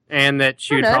 And that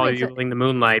she would that probably makes be it- willing to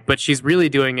moonlight, but she's really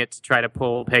doing it to try to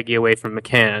pull Peggy away from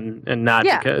McCann, and not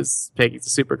Yeah. because Peggy's a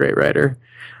super great writer.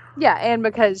 Yeah, and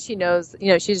because she knows,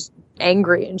 she's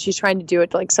angry and she's trying to do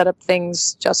it to like set up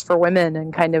things just for women,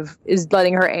 and kind of is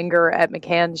letting her anger at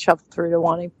McCann shuffle through to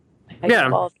wanting Peggy Yeah.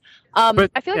 involved.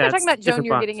 But, I feel like yeah, we're talking about it's Joan. different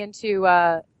You're bonds. getting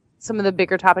into some of the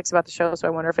bigger topics about the show, so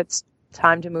I wonder if it's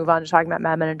time to move on to talking about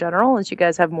Mad Men in general, unless you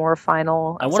guys have more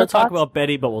final. I want to talk thoughts. about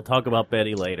Betty, but we'll talk about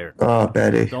Betty later. Oh,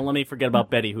 Betty. Don't let me forget about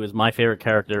Betty, who is my favorite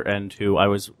character, and who I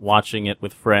was watching it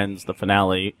with friends, the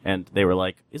finale, and they were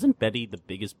like, "Isn't Betty the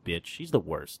biggest bitch? She's the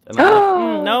worst." And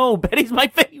I'm like, "No, Betty's my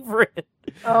favorite."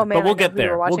 Oh man, But we'll I know get who you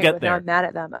there. were watching We'll it get with. Now there. I'm mad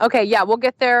at them. Okay, yeah, we'll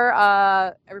get there.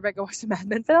 Everybody go watch the Mad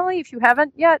Men finale if you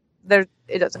haven't yet.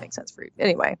 It doesn't make sense for you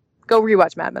anyway. Go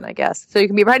rewatch Mad Men, I guess, so you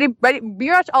can be ready.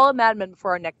 Rewatch all of Mad Men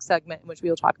before our next segment, in which we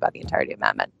will talk about the entirety of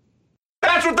Mad Men.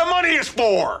 That's what the money is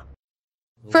for!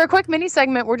 For a quick mini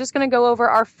segment, we're just going to go over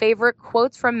our favorite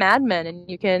quotes from Mad Men, and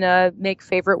you can make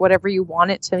favorite whatever you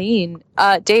want it to mean.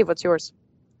 Dave, what's yours?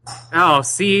 Oh,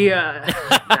 see,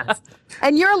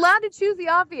 And you're allowed to choose the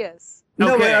obvious.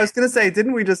 No, Okay. wait, I was going to say,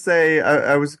 didn't we just say,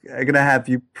 I was going to have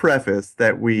you preface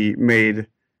that we made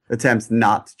attempts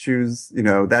not to choose,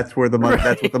 that's where the money,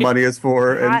 that's what the money is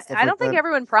for. And I stuff don't like think that?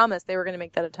 everyone promised they were going to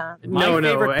make that attempt. My No,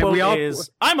 favorite and quote we all-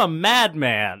 is, "I'm a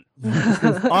madman,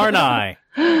 aren't I?"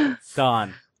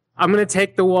 Don. I'm going to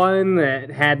take the one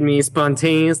that had me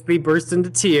spontaneously burst into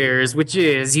tears, which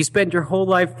is, you spend your whole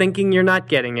life thinking you're not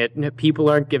getting it, and that people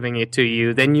aren't giving it to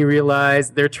you. Then you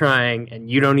realize they're trying, and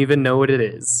you don't even know what it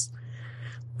is.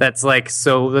 That's like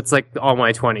all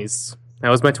my 20s. That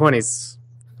was my 20s.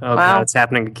 Oh, Wow. God, it's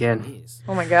happening again.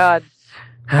 Oh my God.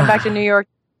 Come back to New York,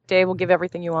 Dave. We'll give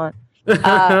everything you want.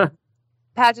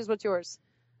 Patches, what's yours?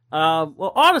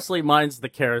 Well, honestly, mine's the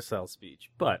carousel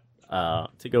speech, but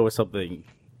to go with something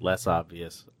less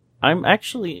obvious, I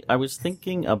was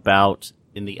thinking about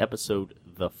in the episode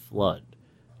The Flood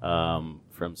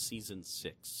from season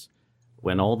 6,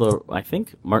 when I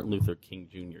think Martin Luther King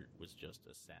Jr. was just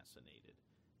assassinated,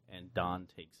 and Don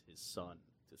takes his son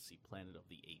to see Planet of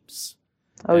the Apes.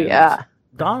 Oh, And yeah.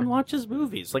 Don watches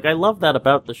movies. Like, I love that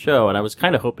about the show, and I was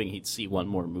kind of hoping he'd see one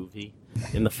more movie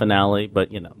in the finale, but,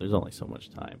 there's only so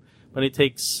much time. But he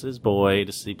takes his boy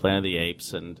to see Planet of the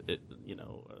Apes, and,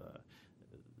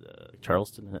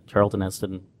 Charlton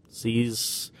Heston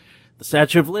sees the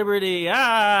Statue of Liberty,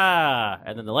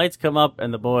 and then the lights come up,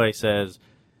 and the boy says,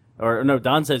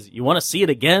 Don says, "You want to see it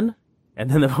again?" And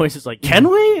then the voice is like, "Can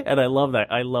we?" And I love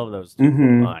that. I love those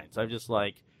two lines. I'm just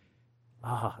like,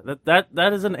 that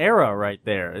is an era right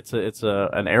there. It's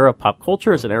an era of pop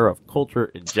culture. It's an era of culture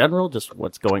in general. Just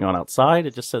what's going on outside.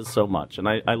 It just says so much, and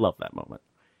I love that moment.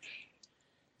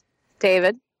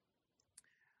 David?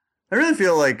 I really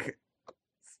feel like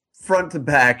front to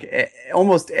back,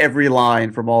 almost every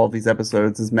line from all of these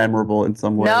episodes is memorable in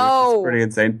some way. No. It's pretty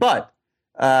insane. But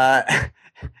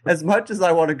as much as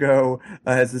I want to go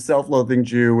as a self-loathing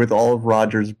Jew with all of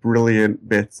Roger's brilliant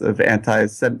bits of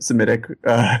anti-Semitic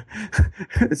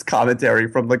his commentary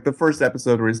from like the first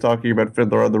episode where he's talking about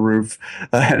Fiddler on the Roof,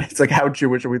 and it's like, how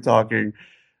Jewish are we talking?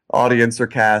 Audience or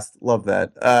cast, love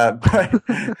that.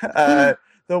 But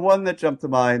the one that jumped to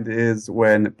mind is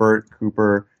when Bert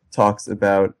Cooper talks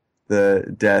about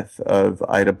the death of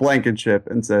Ida Blankenship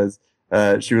and says,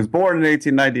 she was born in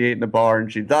 1898 in a barn.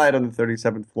 She died on the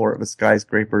 37th floor of a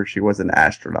skyscraper. She was an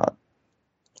astronaut.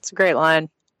 It's a great line.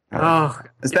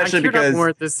 Especially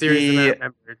because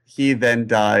he then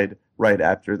died right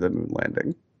after the moon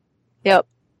landing. Yep.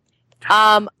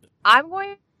 I'm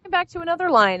going back to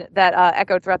another line that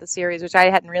echoed throughout the series, which I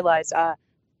hadn't realized.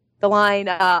 The line,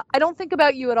 I don't think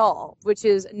about you at all, which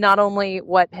is not only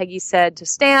what Peggy said to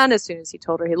Stan as soon as he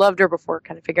told her he loved her before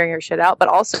kind of figuring her shit out, but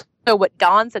also what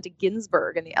Don said to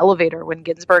Ginsberg in the elevator when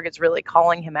Ginsberg is really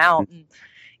calling him out. And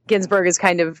Ginsberg is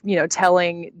kind of,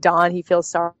 telling Don he feels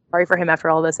sorry for him after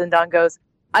all this. And Don goes,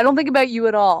 I don't think about you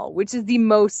at all, which is the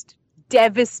most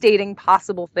devastating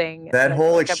possible thing. That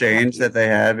whole exchange that they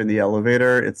have in the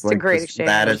elevator, it's like a great exchange.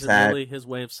 Is it really his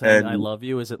way of saying I love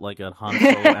you? Is it like a Han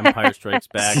Solo Empire Strikes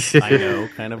Back I know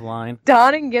kind of line?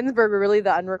 Don and Ginsberg are really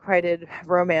the unrequited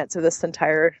romance of this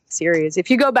entire series.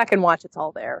 If you go back and watch, it's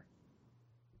all there.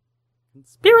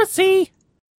 Conspiracy!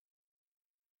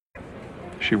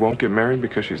 She won't get married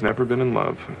because she's never been in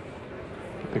love.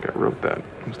 I think I wrote that.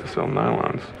 It was to sell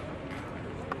nylons.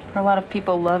 For a lot of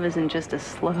people, love isn't just a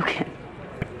slogan.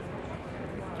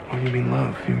 Oh, you mean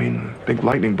love? You mean big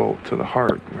lightning bolt to the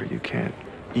heart where you can't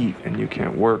eat and you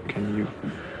can't work and you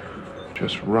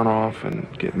just run off and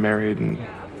get married and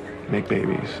make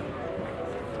babies.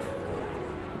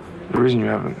 The reason you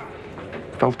haven't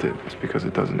felt it is because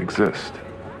it doesn't exist.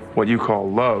 What you call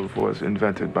love was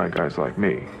invented by guys like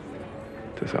me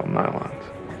to sell nylons.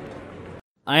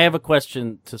 I have a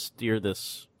question to steer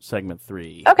this segment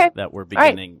 3 that we're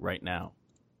beginning right now.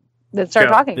 Let's start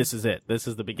talking. This is it. This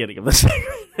is the beginning of the segment.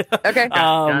 Okay.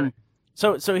 Got it.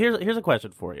 So here's a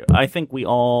question for you. I think we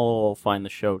all find the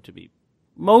show to be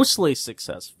mostly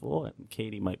successful, and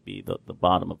Katie might be the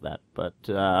bottom of that, but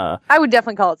I would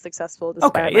definitely call it successful.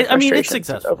 Okay, I mean, it's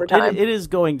successful. Over time. It is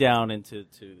going down into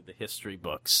the history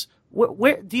books.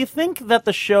 Where do you think that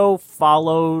the show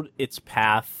followed its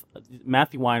path?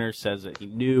 Matthew Weiner says that he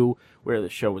knew where the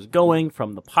show was going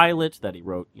from the pilot that he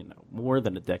wrote, more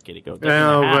than a decade ago.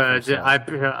 I'm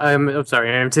sorry,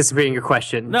 I'm anticipating your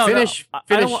question. Finish.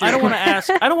 I don't want to ask.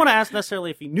 I don't want to ask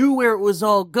necessarily if he knew where it was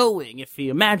all going. If he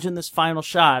imagined this final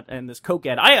shot and this coke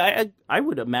ad, I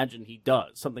would imagine he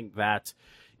does something that.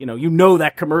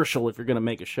 That commercial if you're going to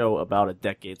make a show about a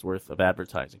decade's worth of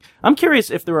advertising. I'm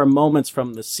curious if there are moments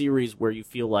from the series where you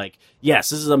feel like, yes,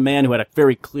 this is a man who had a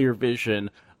very clear vision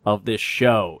of this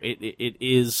show. It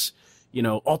is,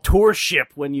 authorship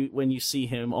when you see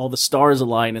him, all the stars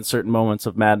align in certain moments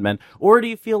of Mad Men. Or do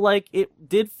you feel like it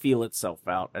did feel itself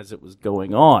out as it was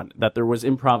going on, that there was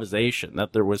improvisation,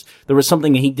 that there was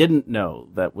something he didn't know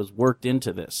that was worked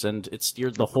into this, and it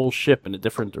steered the whole ship in a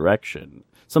different direction?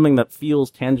 Something that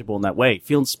feels tangible in that way,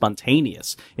 feels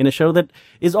spontaneous in a show that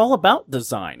is all about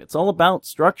design. It's all about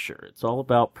structure. It's all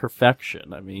about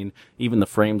perfection. I mean, even the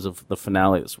frames of the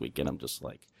finale this weekend, I'm just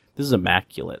like, this is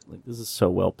immaculate. Like, this is so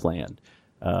well planned.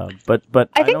 But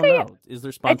I don't know. Is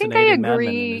there spontaneity in Mad Men,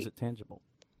 and is it tangible?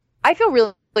 I feel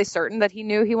really certain that he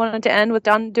knew he wanted to end with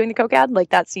Don doing the coke ad.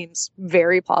 Like, that seems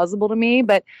very plausible to me.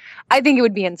 But I think it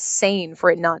would be insane for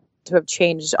it not to have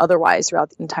changed otherwise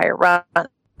throughout the entire run.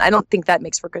 I don't think that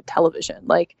makes for good television.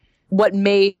 Like, what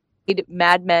made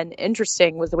Mad Men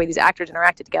interesting was the way these actors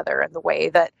interacted together and the way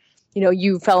that,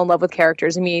 you fell in love with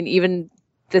characters. I mean, even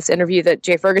this interview that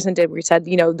Jay Ferguson did where he said,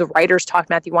 the writers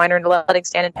talked Matthew Weiner into letting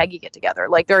Stan and Peggy get together.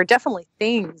 Like, there are definitely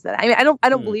things that, I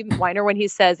don't believe Weiner when he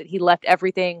says that he left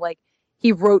everything, like,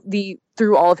 he wrote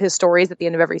through all of his stories at the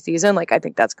end of every season. Like, I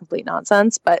think that's complete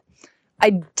nonsense. But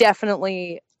I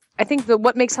think that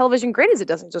what makes television great is it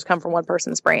doesn't just come from one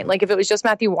person's brain. Like, if it was just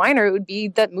Matthew Weiner, it would be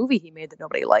that movie he made that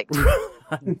nobody liked.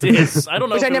 I don't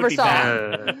know. Which I never saw.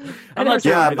 I'm not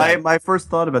sure. My first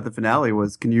thought about the finale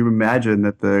was, can you imagine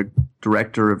that the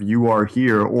director of You Are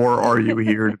Here or Are You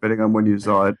Here, depending on when you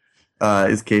saw it,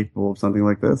 is capable of something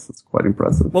like this? It's quite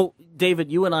impressive. Well,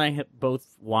 David, you and I have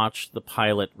both watched the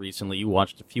pilot recently. You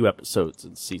watched a few episodes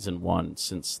in season 1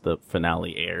 since the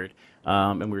finale aired.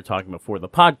 And we were talking before the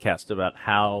podcast about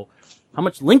how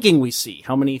much linking we see,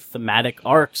 how many thematic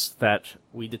arcs that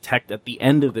we detect at the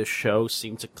end of this show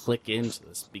seem to click into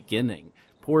this beginning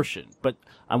portion. But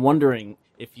I'm wondering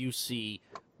if you see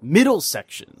middle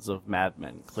sections of Mad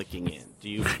Men clicking in. Do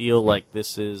you feel like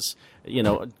this is,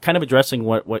 kind of addressing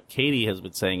what Katie has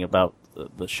been saying about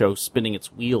the show spinning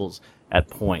its wheels at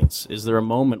points? Is there a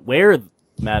moment where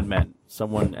Mad Men,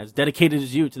 someone as dedicated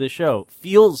as you to the show,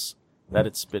 feels that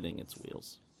it's spinning its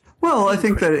wheels? Well, I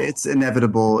think that it's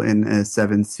inevitable in a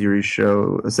 7-series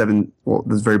show. This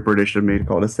is very British of me to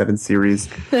call it a 7-series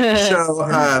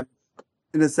show.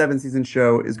 In a 7-season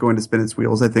show is going to spin its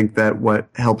wheels. I think that what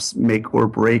helps make or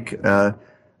break a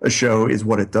show is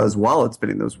what it does while it's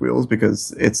spinning those wheels,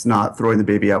 because it's not throwing the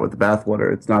baby out with the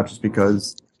bathwater. It's not just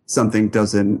because something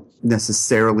doesn't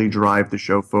necessarily drive the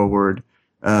show forward,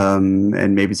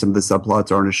 and maybe some of the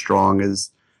subplots aren't as strong as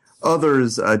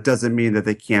others, doesn't mean that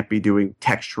they can't be doing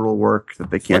textural work,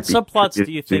 that they can't What subplots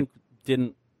do you think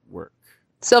didn't work?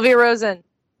 Sylvia Rosen.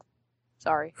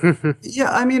 Sorry.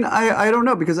 Yeah, I mean, I don't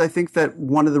know, because I think that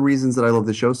one of the reasons that I love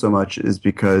the show so much is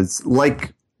because,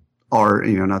 like our,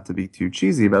 not to be too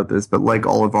cheesy about this, but like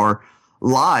all of our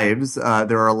lives,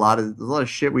 there are a lot of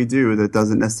shit we do that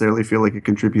doesn't necessarily feel like it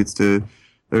contributes to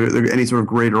any sort of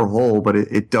greater whole, but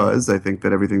it does. I think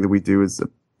that everything that we do is a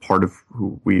part of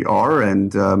who we are,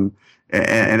 and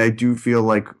I do feel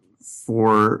like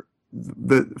for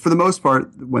the most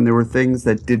part, when there were things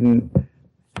that didn't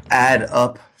add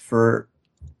up for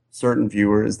certain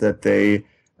viewers, that they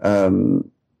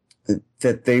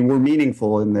were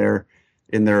meaningful in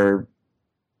their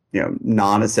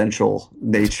non-essential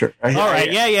nature. All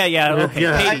right, yeah.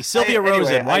 Okay, Katie, Sylvia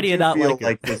Rosen. Anyway, why do you not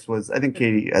like it? This was, I think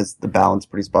Katie has the balance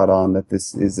pretty spot on, that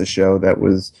this is a show that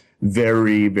was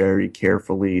very, very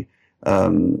carefully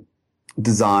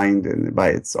designed and by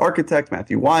its architect,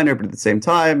 Matthew Weiner, but at the same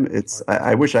time,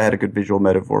 I wish I had a good visual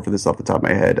metaphor for this off the top of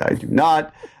my head. I do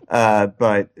not.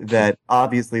 But that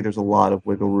obviously there's a lot of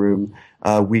wiggle room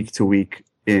week to week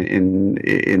in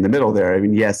the middle there. I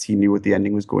mean, yes, he knew what the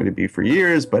ending was going to be for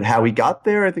years, but how he got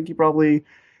there, I think he probably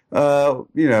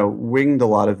winged a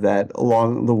lot of that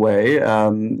along the way.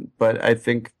 But I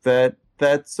think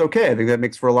that's okay. I think that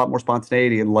makes for a lot more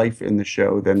spontaneity and life in the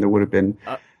show than there would have been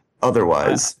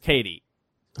otherwise. Katie.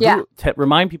 Yeah.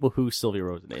 Remind people who Sylvia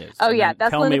Rosen is. Oh, yeah.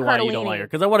 That's Tell Linda me why you don't Cardellini. like her,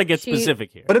 because I want to get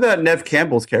specific here. What about Nev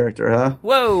Campbell's character, huh?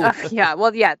 Whoa. Yeah,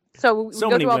 well, yeah. So we go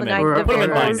many through all women. the Or nine. women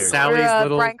binders. Sally's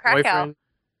little Brian Krakow. boyfriend.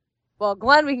 Well,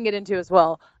 Glenn we can get into as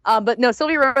well. But no,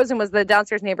 Sylvia Rosen was the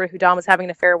downstairs neighbor who Don was having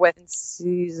an affair with in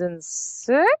season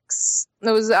 6. It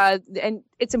was, and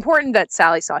it's important that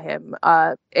Sally saw him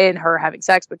in her having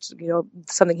sex, which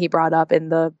something he brought up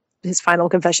in his final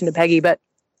confession to Peggy. But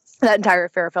that entire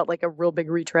affair felt like a real big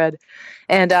retread,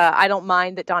 and I don't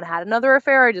mind that Don had another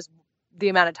affair. The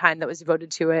amount of time that was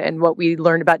devoted to it and what we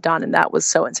learned about Don in that was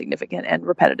so insignificant and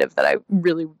repetitive that I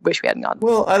really wish we hadn't gone.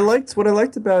 Well, what I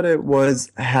liked about it was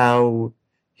how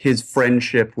his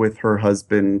friendship with her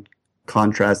husband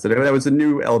contrasted. That was a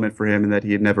new element for him, and that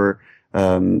he had never,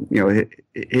 her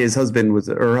husband was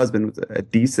a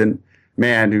decent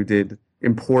man who did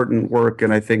important work,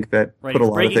 and I think that Right, put a he's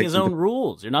lot of breaking things his own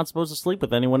rules. You're not supposed to sleep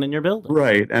with anyone in your building.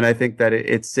 Right, and I think that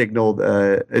it signaled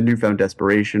a newfound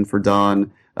desperation for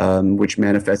Don, which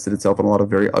manifested itself in a lot of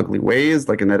very ugly ways,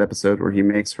 like in that episode where he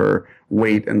makes her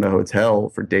wait in the hotel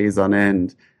for days on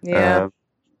end,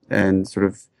 and sort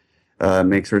of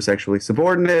makes her sexually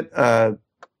subordinate. I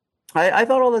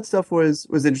thought all that stuff was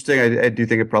interesting. I do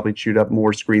think it probably chewed up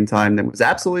more screen time than was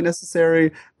absolutely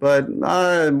necessary, but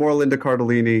more Linda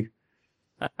Cardellini.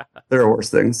 There are worse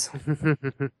things.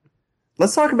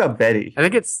 Let's talk about Betty. I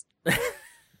think it's.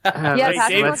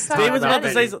 Dave was about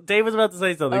to say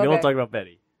something. Okay. Don't talk about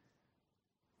Betty.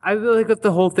 I feel like that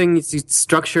the whole thing is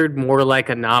structured more like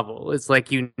a novel. It's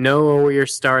like you know where you're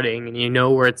starting and you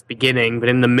know where it's beginning, but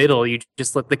in the middle you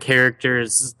just let the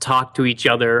characters talk to each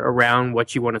other around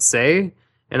what you want to say.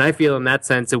 And I feel in that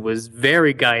sense it was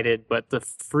very guided, but the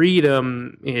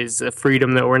freedom is a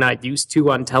freedom that we're not used to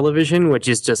on television, which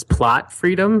is just plot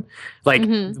freedom. Like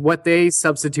what they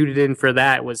substituted in for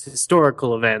that was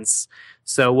historical events.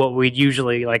 So what we'd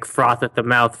usually like froth at the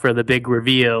mouth for the big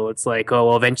reveal, it's like, oh,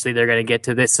 well, eventually they're going to get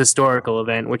to this historical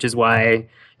event, which is why,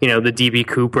 the D.B.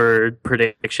 Cooper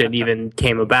prediction even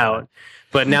came about.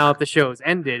 But now if the show's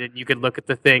ended and you could look at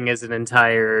the thing as an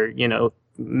entire,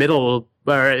 middle,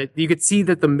 or you could see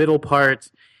that the middle part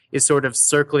is sort of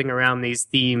circling around these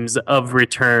themes of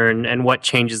return and what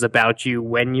changes about you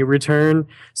when you return,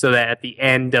 so that at the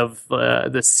end of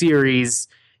the series,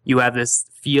 you have this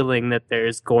feeling that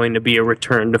there's going to be a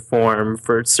return to form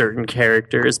for certain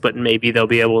characters, but maybe they'll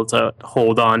be able to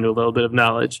hold on to a little bit of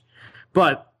knowledge.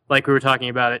 But like we were talking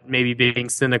about it, maybe being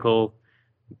cynical,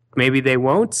 maybe they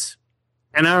won't.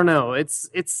 And I don't know. It's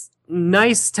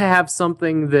nice to have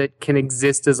something that can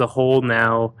exist as a whole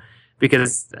now,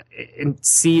 because in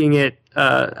seeing it,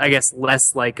 I guess,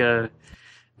 less like a,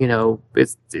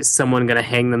 is someone going to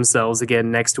hang themselves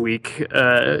again next week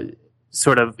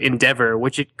sort of endeavor,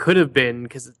 which it could have been,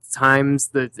 because at times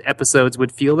the episodes would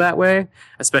feel that way,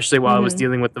 especially while I was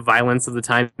dealing with the violence of the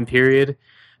time period,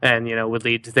 and, would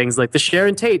lead to things like the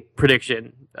Sharon Tate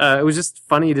prediction. It was just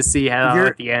funny to see how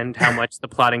at the end how much the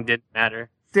plotting didn't matter.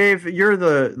 Dave, you're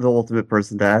the ultimate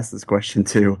person to ask this question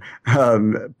to.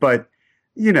 But,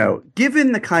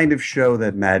 given the kind of show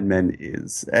that Mad Men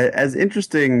is, as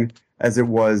interesting as it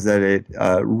was that it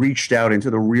reached out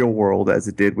into the real world as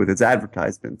it did with its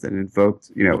advertisements and invoked,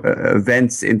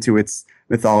 events into its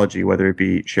mythology, whether it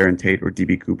be Sharon Tate or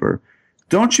D.B. Cooper,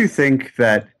 don't you think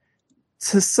that,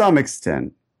 to some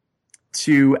extent,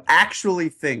 to actually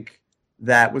think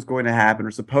that was going to happen,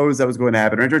 or suppose that was going to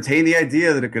happen, or entertain the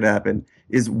idea that it could happen,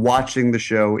 is watching the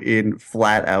show in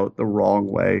flat out the wrong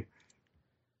way?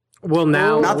 Well,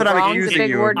 now, not that I'm accusing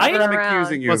you.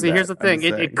 Well, see, here's the thing: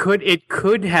 it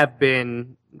could have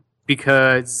been,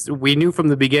 because we knew from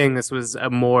the beginning this was a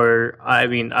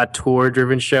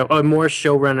tour-driven show, a more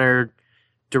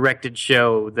showrunner-directed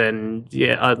show than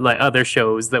like other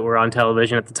shows that were on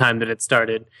television at the time that it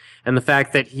started. And the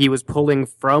fact that he was pulling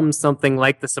from something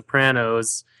like The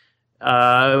Sopranos,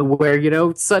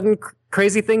 where sudden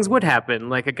crazy things would happen,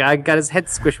 like a guy got his head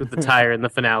squished with the tire in the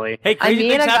finale. Hey, crazy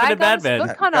things happen in Mad Men.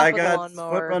 A guy got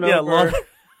run over.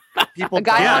 People a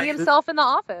guy hung himself in the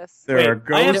office. There are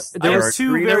ghosts. There are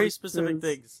two very specific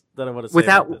things that I want to say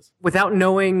about this. Without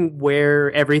knowing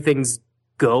where everything's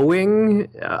going,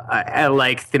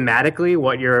 like thematically,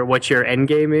 what your end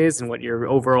game is and what your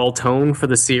overall tone for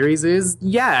the series is.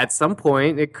 Yeah, at some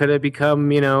point it could have become,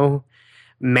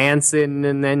 Manson,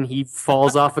 and then he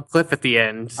falls off a cliff at the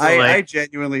end. So I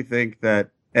genuinely think that,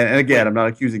 and again, I'm not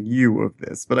accusing you of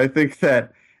this, but I think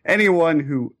that anyone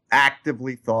who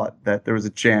actively thought that there was a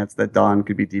chance that Don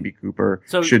could be D.B. Cooper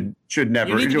should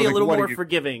never. You need to be a little more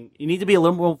forgiving. You need to be a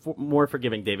little more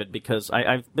forgiving, David, because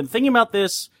I've been thinking about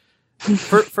this.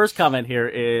 First comment here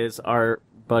is our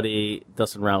buddy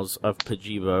Dustin Rouse of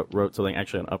Pajiva wrote something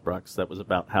actually on Uproxx that was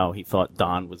about how he thought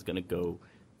Don was going to go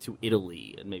to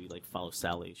Italy and maybe follow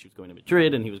Sally. She was going to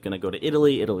Madrid and he was going to go to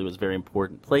Italy. Italy was a very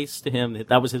important place to him.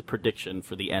 That was his prediction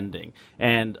for the ending.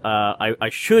 And I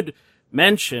should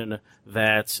mention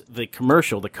that the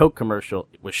Coke commercial,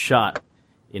 was shot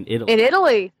in Italy. In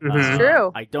Italy, it's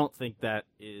true. I don't think that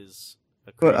is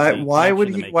a crazy why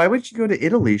would she go to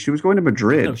Italy? She was going to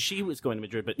Madrid. No, she was going to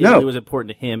Madrid, but Italy was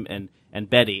important to him and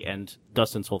Betty, and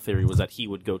Dustin's whole theory was that he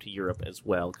would go to Europe as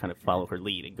well, kind of follow her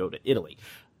lead and go to Italy.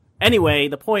 Anyway,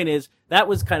 the point is, that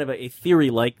was kind of a theory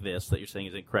like this that you're saying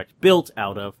is incorrect, built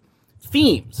out of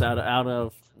themes, out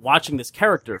of watching this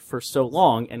character for so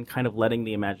long and kind of letting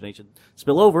the imagination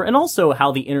spill over, and also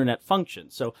how the internet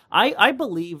functions. So I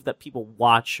believe that people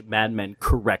watch Mad Men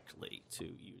correctly, to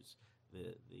use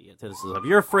the antithesis of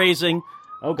your phrasing.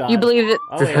 Oh, God. You believe it?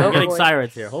 Oh, wait, I'm getting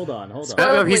sirens here. Hold on.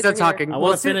 Oh, he's not talking. I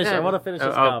want to finish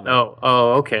this comment.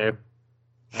 Okay.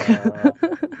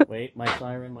 Wait, my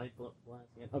siren might blast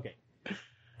again. Okay.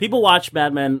 People watch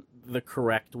Mad Men the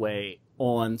correct way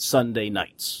on Sunday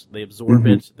nights. They absorb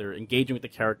it. They're engaging with the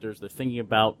characters. They're thinking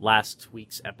about last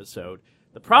week's episode.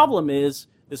 The problem is,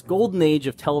 this golden age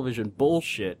of television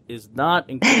bullshit is not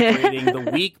incorporating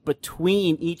the week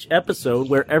between each episode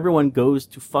where everyone goes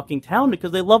to fucking town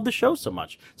because they love the show so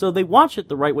much. So they watch it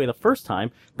the right way the first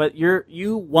time, but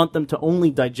you want them to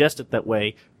only digest it that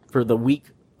way for the week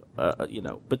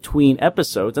between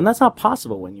episodes, and that's not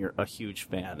possible when you're a huge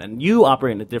fan. And you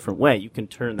operate in a different way. You can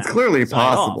turn that clearly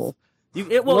side possible. Off. You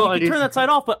can turn that side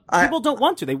off, but people don't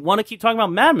want to. They want to keep talking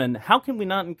about Mad Men. How can we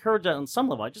not encourage that on some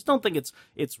level? I just don't think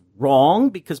it's wrong,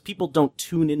 because people don't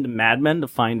tune into Mad Men to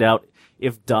find out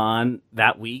if Don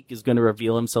that week is going to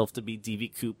reveal himself to be D.B.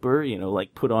 Cooper,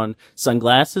 put on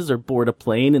sunglasses or board a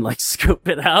plane and scope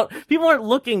it out. People aren't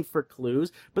looking for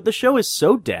clues, but the show is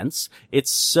so dense.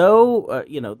 It's so,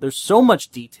 there's so much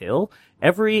detail.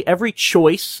 Every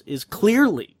choice is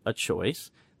clearly a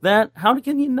choice. That, how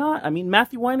can you not? I mean,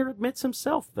 Matthew Weiner admits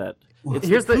himself that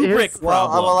it's the Kubrick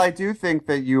problem. Well, I do think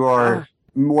that you are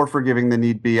more forgiving than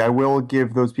need be. I will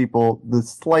give those people the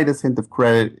slightest hint of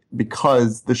credit,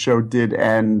 because the show did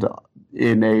end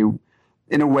in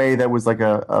in a way that was like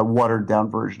a watered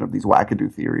down version of these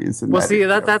wackadoo theories. And well, see,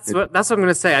 that's what I'm going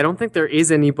to say. I don't think there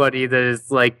is anybody that is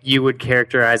like you would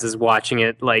characterize as watching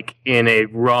it like in a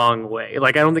wrong way.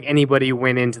 Like, I don't think anybody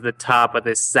went into the top of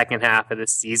this second half of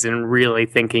this season really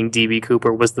thinking DB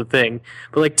Cooper was the thing.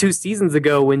 But like 2 seasons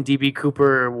ago, when DB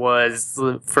Cooper was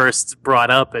first brought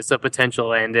up as a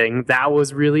potential ending, that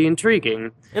was really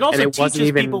intriguing. It also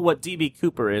teaches people what DB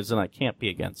Cooper is, and I can't be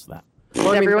against that.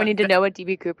 Does everyone need to know what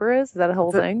DB Cooper is? Is that a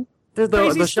whole thing? The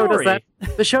show does that.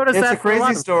 The show does that. It's a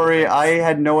crazy story. I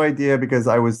had no idea because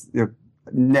I was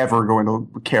never going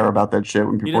to care about that shit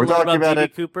when people were talking about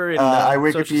it. Cooper I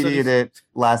Wikipedia'd it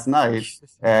last night,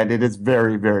 and it is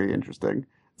very, very interesting.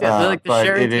 Yeah, but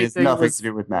it is nothing to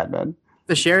do with Mad Men.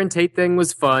 The Sharon Tate thing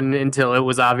was fun until it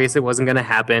was obvious it wasn't going to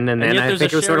happen, and then I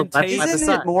think it was sort of left by the side.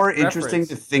 Isn't it more interesting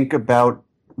to think about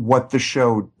what the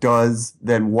show does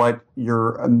than what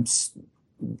your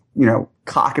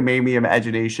cockamamie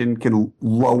imagination can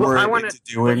lower it into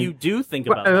doing? But you do think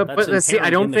about that. But see,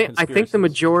 I think the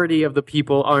majority of the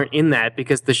people aren't in that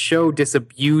because the show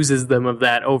disabuses them of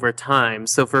that over time.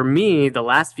 So for me, the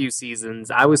last few seasons,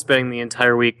 I was spending the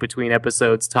entire week between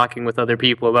episodes talking with other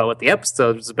people about what the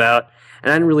episode was about,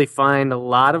 and I didn't really find a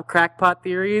lot of crackpot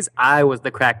theories. I was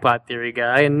the crackpot theory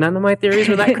guy, and none of my theories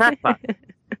were that crackpot.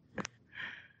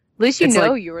 At least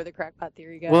you were the crackpot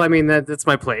theory guy. Well, I mean, that's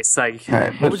my place.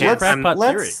 What was your crackpot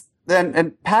theory?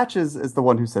 And Patches is the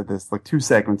one who said this like 2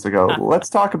 segments ago. Let's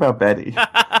talk about Betty.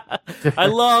 I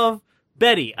love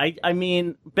Betty. I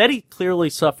mean, Betty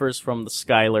clearly suffers from the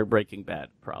Skyler Breaking Bad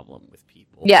problem with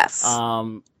people. Yes.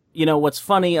 What's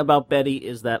funny about Betty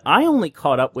is that I only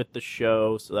caught up with the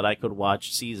show so that I could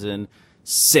watch season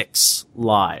 6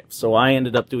 live. So I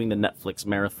ended up doing the Netflix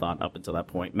marathon up until that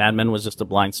point. Mad Men was just a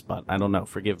blind spot. I don't know,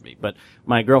 forgive me. But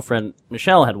my girlfriend,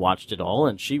 Michelle, had watched it all,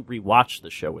 and she rewatched the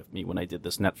show with me when I did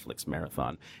this Netflix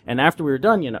marathon. And after we were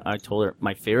done, I told her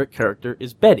my favorite character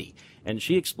is Betty. And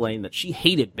she explained that she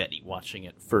hated Betty watching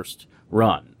it first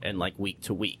run and like week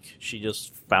to week. She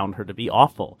just found her to be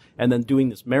awful. And then doing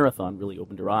this marathon really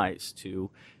opened her eyes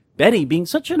to Betty being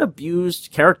such an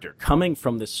abused character, coming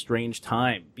from this strange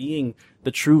time, being the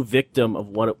true victim of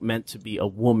what it meant to be a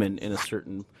woman in a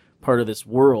certain part of this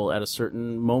world at a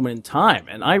certain moment in time.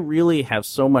 And I really have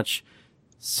so much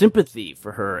sympathy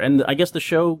for her. And I guess the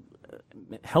show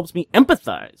helps me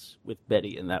empathize with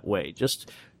Betty in that way. Just,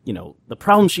 the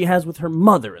problems she has with her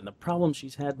mother and the problems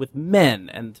she's had with men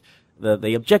and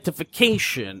the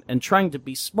objectification and trying to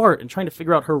be smart and trying to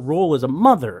figure out her role as a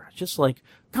mother. Just like,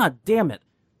 God damn it.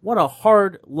 What a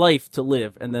hard life to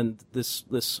live, and then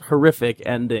this horrific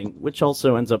ending, which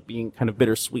also ends up being kind of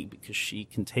bittersweet because she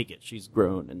can take it. She's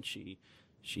grown, and she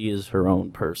is her own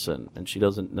person, and she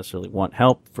doesn't necessarily want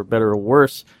help, for better or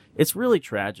worse. It's really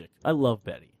tragic. I love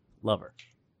Betty. Love her.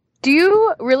 Do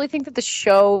you really think that the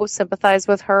show sympathized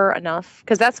with her enough?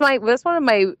 Because that's one of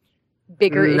my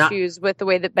bigger issues with the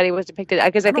way that Betty was depicted.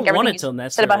 Because I think everything you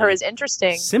said about her is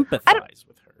interesting. Sympathize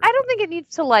with her. I don't think it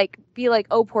needs to be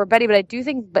oh, poor Betty, but I do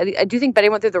think Betty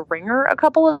went through the ringer a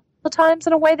couple of times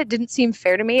in a way that didn't seem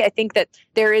fair to me. I think that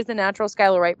there is a natural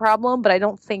Skyler Wright problem, but I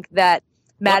don't think that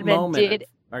Mad Men did.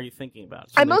 Are you thinking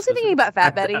about? I'm mostly thinking about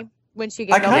Fat Betty when she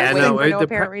gained all the weight for no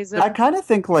apparent reason. I kind of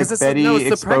think Betty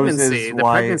exposes the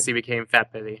pregnancy became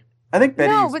Fat Betty. I think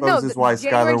Betty exposes why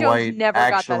Skyler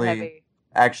White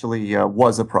actually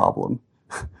was a problem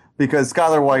because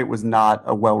Skyler White was not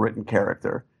a well-written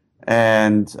character.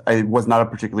 And it was not a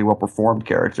particularly well-performed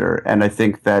character. And I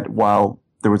think that while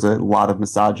there was a lot of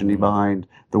misogyny behind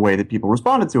the way that people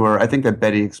responded to her, I think that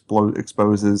Betty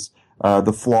exposes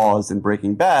the flaws in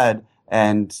Breaking Bad,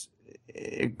 and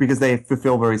because they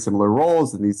fulfill very similar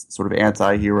roles in these sort of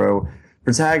anti-hero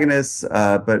protagonists.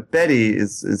 But Betty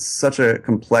is such a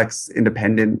complex,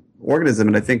 independent organism,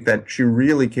 and I think that she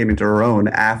really came into her own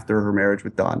after her marriage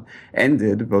with Don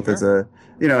ended, both as a,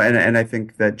 and I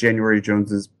think that January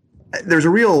Jones there's a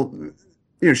real,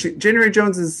 January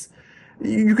Jones is,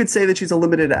 you could say that she's a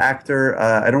limited actor.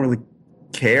 I don't really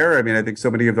care. I mean, I think so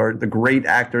many of the great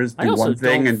actors do one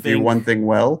thing and do one thing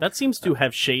well. That seems to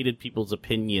have shaded people's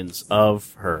opinions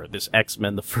of her. This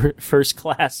X-Men, the first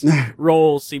class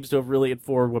role seems to have really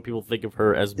informed what people think of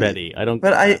her as Betty.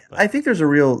 But I think there's a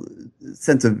real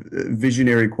sense of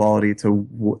visionary quality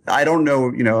to, I don't know,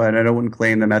 and I don't want to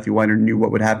claim that Matthew Weiner knew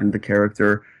what would happen to the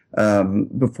character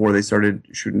before they started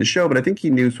shooting the show, but I think he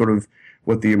knew sort of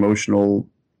what the emotional,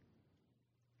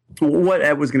 what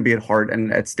was going to be at heart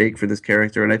and at stake for this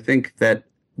character, and I think that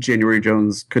January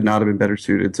Jones could not have been better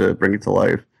suited to bring it to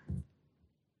life.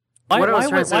 What I was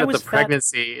trying to say with the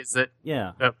pregnancy is that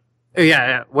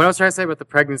Yeah. What I was trying to say about the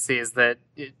pregnancy is that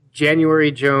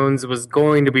January Jones was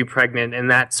going to be pregnant, and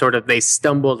that sort of they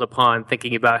stumbled upon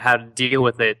thinking about how to deal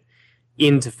with it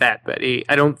into Fat Betty.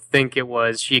 I don't think it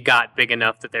was she got big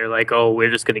enough that they're like, oh, we're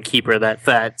just going to keep her that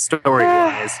fat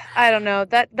story-wise. I don't know.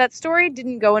 That story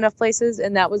didn't go enough places,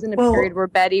 and that was in a period where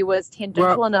Betty was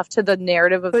tangential enough to the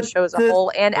narrative of the show as a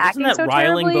whole, and acting that so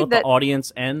riling terribly both the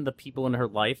audience and the people in her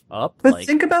life up. But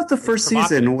think about the first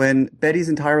season when Betty's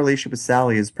entire relationship with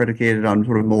Sally is predicated on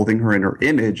sort of molding her in her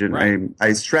image, and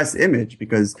I stress image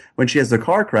because when she has the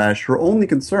car crash, her only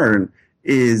concern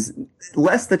is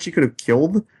less that she could have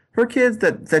killed her kids,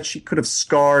 that she could have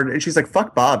scarred, and she's like,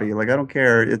 fuck Bobby, like, I don't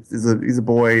care, he's a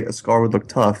boy, a scar would look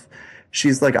tough.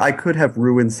 She's like, I could have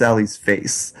ruined Sally's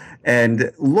face.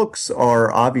 And looks are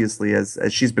obviously, as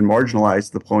she's been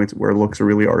marginalized to the point where looks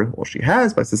really are, well, she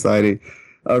has by society,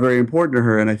 very important to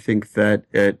her, and I think that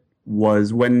it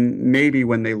was when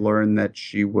they learned that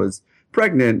she was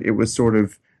pregnant, it was sort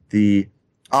of the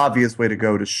obvious way to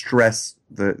go to stress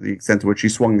the extent to which she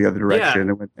swung the other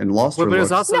direction and lost her But it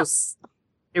was looks. also...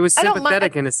 It was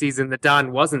sympathetic in a season that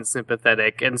Don wasn't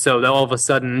sympathetic, and so all of a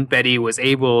sudden Betty was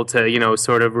able to,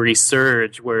 sort of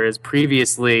resurge, whereas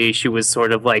previously she was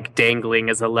sort of like dangling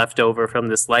as a leftover from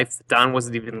this life that Don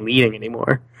wasn't even leading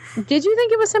anymore. Did you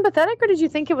think it was sympathetic, or did you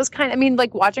think it was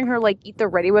like watching her like eat the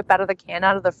Ready Whip out of the can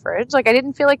out of the fridge? Like, I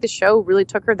didn't feel like the show really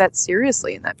took her that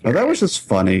seriously in that period. Oh, that was just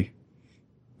funny.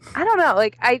 I don't know.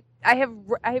 Like, I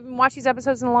haven't watched these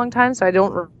episodes in a long time, so I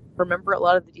don't remember a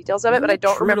lot of the details of it, but I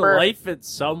don't remember life in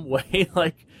some way.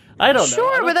 Like, I don't know.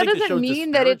 Sure, but that doesn't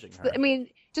mean that it's. I mean,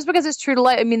 just because it's true to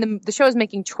life. I mean, the show is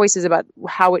making choices about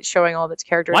how it's showing all of its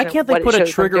characters. Why can't they put a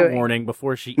trigger warning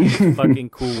before she eats fucking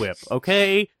Cool Whip?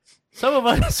 Okay, some of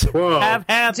us have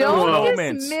had those moments.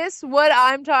 Don't dismiss what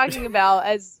I'm talking about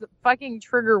as fucking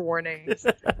trigger warnings.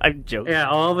 I'm joking. Yeah,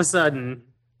 all of a sudden,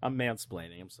 I'm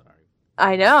mansplaining. I'm sorry.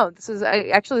 I know.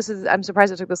 I'm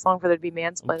surprised it took this long for there to be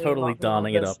mansplaining. I'm totally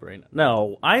donning it up right now.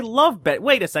 No, I love Betty.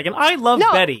 Wait a second. I love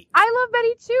Betty. I love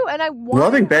Betty too, and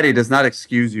loving Betty does not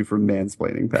excuse you from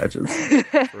mansplaining, Patches.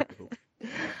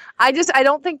 I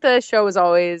don't think the show was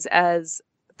always as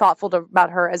thoughtful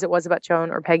about her as it was about Joan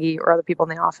or Peggy or other people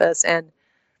in the office, and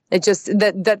it just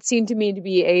that seemed to me to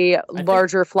be a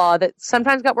larger flaw that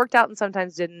sometimes got worked out and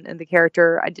sometimes didn't. And the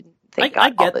character, I didn't think I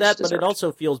get that, but it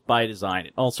also feels by design.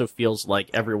 It also feels like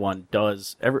everyone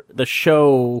does. The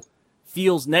show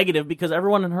feels negative because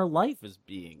everyone in her life is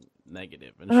being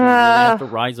negative, and she really have to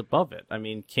rise above it. I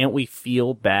mean, can't we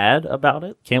feel bad about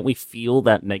it? Can't we feel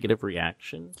that negative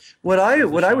reaction? What I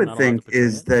would think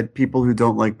is that people who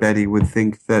don't like Betty would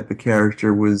think that the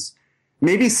character was.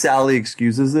 Maybe Sally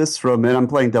excuses this from, and I'm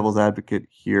playing devil's advocate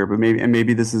here, but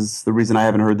maybe this is the reason I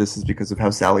haven't heard this is because of how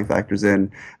Sally factors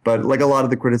in. But like a lot of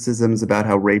the criticisms about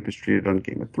how rape is treated on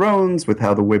Game of Thrones, with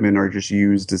how the women are just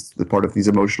used as the part of these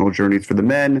emotional journeys for the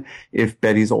men, if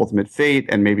Betty's ultimate fate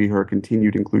and maybe her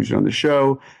continued inclusion on the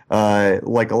show,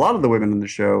 like a lot of the women on the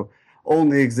show,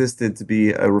 only existed to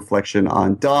be a reflection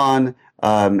on Dawn.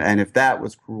 And if that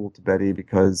was cruel to Betty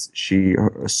because she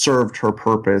served her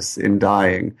purpose in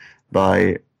dying,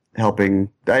 by helping,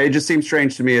 it just seems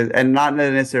strange to me, and not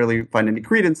necessarily find any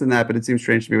credence in that, but it seems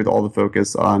strange to me with all the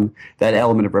focus on that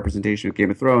element of representation of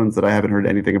Game of Thrones that I haven't heard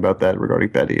anything about that regarding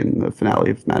Betty in the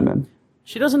finale of Mad Men.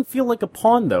 She doesn't feel like a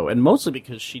pawn, though, and mostly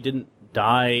because she didn't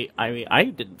die. I mean, I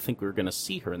didn't think we were going to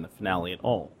see her in the finale at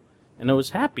all, and I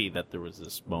was happy that there was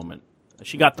this moment.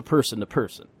 She got the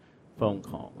person-to-person phone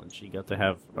call, and she got to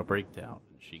have a breakdown,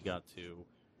 and she got to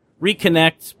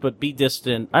reconnect, but be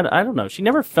distant. I don't know. She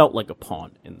never felt like a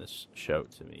pawn in this show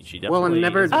to me. She definitely and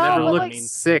never looked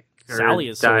sick. Sally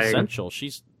is dying. so essential.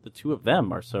 The two of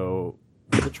them are so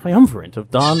the triumvirate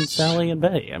of Don, Sally, and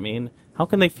Betty. I mean, how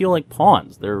can they feel like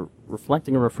pawns? They're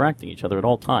reflecting and refracting each other at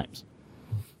all times.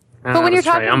 But when you're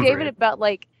talking, David, about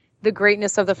like the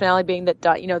greatness of the finale being that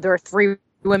there are three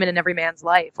women in every man's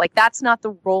life, like that's not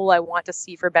the role I want to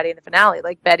see for Betty in the finale.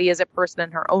 Like Betty is a person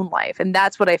in her own life, and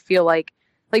that's what I feel like.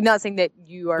 Like, not saying that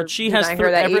you are. But she has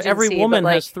every woman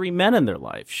has three men in their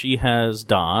life. She has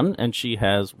Don, and she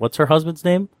has what's her husband's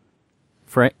name?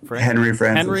 Henry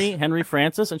Francis. Henry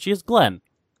Francis, and she has Glenn.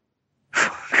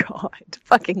 Oh, God,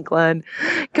 fucking Glenn.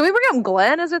 Can we bring up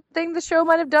Glenn as a thing the show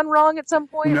might have done wrong at some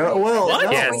point? No, well,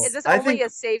 is this only a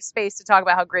safe space to talk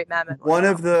about how great Mad Men was? One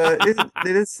of the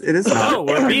it is. No,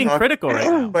 we're being critical right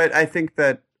now. But I think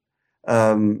that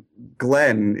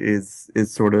Glenn is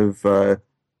sort of.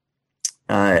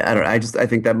 I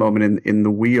think that moment in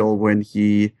the wheel when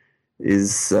he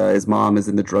is his mom is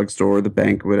in the drugstore, the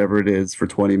bank, whatever it is, for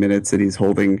 20 minutes, and he's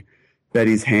holding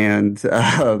Betty's hand,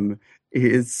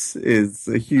 is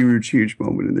a huge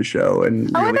moment in the show,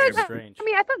 and Oh, really and strange. I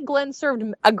mean, I thought Glenn served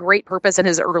a great purpose in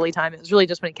his early time. It was really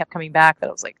just when he kept coming back that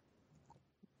I was like,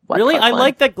 what Really, the fuck, I Glenn?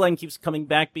 like that Glenn keeps coming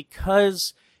back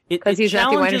because it he's Matthew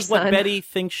challenges Weiner's what son. Betty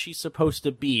thinks she's supposed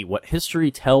to be, what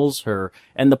history tells her,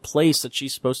 and the place that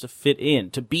she's supposed to fit in,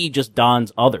 to be just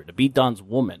Don's other, to be Don's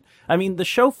woman. I mean, the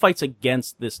show fights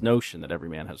against this notion that every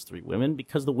man has three women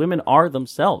because the women are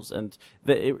themselves, and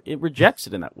it rejects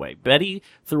it in that way. Betty,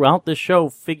 throughout the show,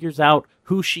 figures out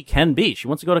who she can be. She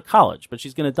wants to go to college, but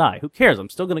she's going to die. Who cares? I'm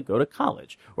still going to go to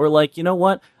college. Or like, you know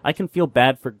what? I can feel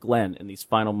bad for Glenn in these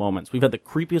final moments. We've had the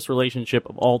creepiest relationship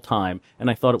of all time, and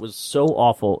I thought it was so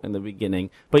awful in the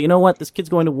beginning. But you know what? This kid's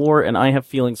going to war, and I have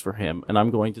feelings for him, and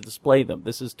I'm going to display them.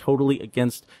 This is totally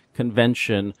against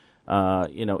convention.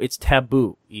 It's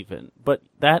taboo even, but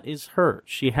that is her.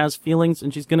 She has feelings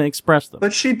and she's going to express them.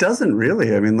 But she doesn't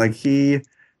really. I mean, like she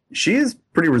is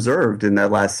pretty reserved in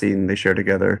that last scene they share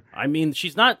together. I mean,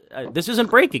 she's not, this isn't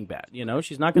Breaking Bad,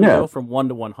 she's not going to go from 1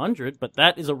 to 100, but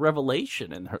that is a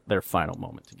revelation in their final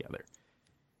moment together.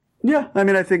 Yeah. I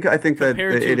mean, I think that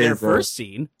Compared to it their is first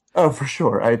scene. Oh, for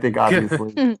sure. I think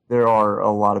obviously there are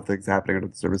a lot of things happening under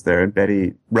the surface there, and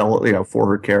Betty, for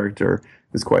her character,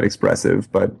 is quite expressive.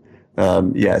 But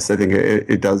yes, I think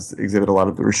it does exhibit a lot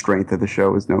of the restraint that the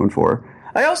show is known for.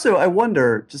 I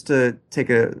wonder, just to take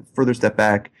a further step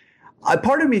back,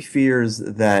 part of me fears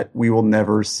that we will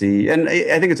never see, and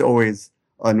I think it's always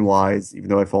unwise, even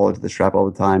though I fall into this trap all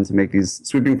the time, to make these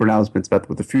sweeping pronouncements about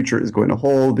what the future is going to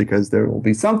hold, because there will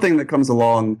be something that comes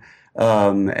along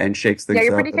and shakes things up. Yeah,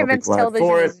 you're pretty convinced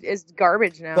television is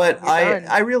garbage now. But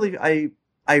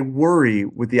I worry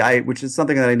with which is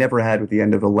something that I never had with the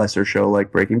end of a lesser show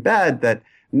like Breaking Bad, that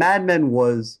Mad Men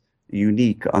was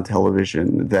unique on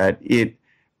television, that it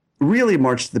really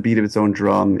marched to the beat of its own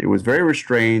drum. It was very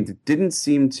restrained. It didn't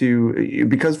seem to,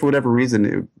 because for whatever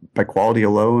reason, by quality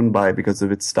alone, because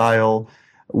of its style,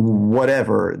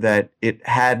 whatever, that it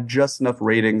had just enough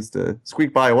ratings to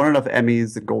squeak by. It won enough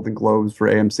Emmys and Golden Globes for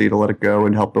AMC to let it go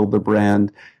and help build their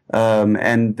brand,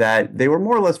 and that they were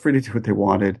more or less free to do what they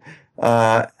wanted.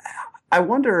 I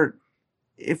wonder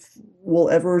if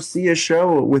we'll ever see a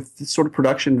show with this sort of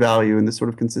production value and this sort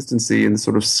of consistency and this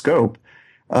sort of scope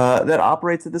that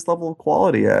operates at this level of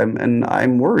quality, and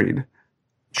I'm worried.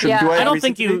 I don't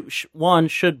think you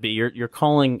should be. You're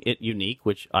calling it unique,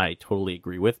 which I totally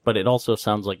agree with. But it also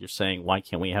sounds like you're saying, why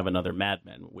can't we have another Mad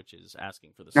Men, which is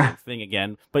asking for the same thing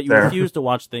again. But you refuse to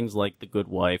watch things like The Good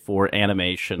Wife or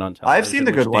animation on television. I've seen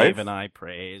The Good Wife. Dave and I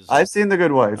praise. I've seen The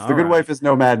Good Wife. The Good Wife is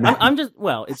no Mad Men.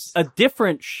 It's a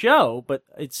different show, but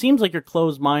it seems like you're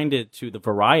closed-minded to the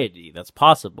variety that's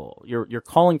possible. You're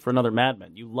calling for another Mad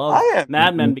Men. You love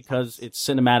Mad Men because it's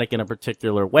cinematic in a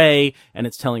particular way and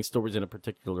it's telling stories in a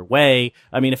particular way.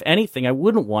 I mean, if anything, I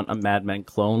wouldn't want a Mad Men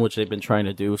clone, which they've been trying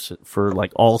to do for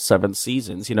like all 7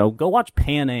 seasons. Go watch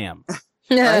Pan Am.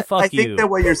 I think that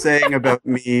what you're saying about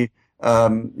me,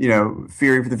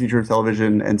 fearing for the future of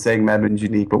television and saying Mad Men's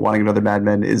unique, but wanting another Mad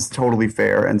Men is totally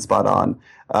fair and spot on.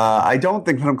 I don't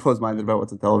think that I'm closed-minded about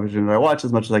what's on television, and I watch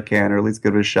as much as I can, or at least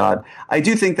give it a shot. I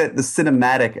do think that the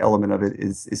cinematic element of it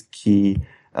is key.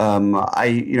 When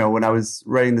I was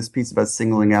writing this piece about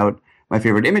singling out my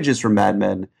favorite images from Mad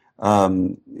Men,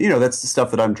 that's the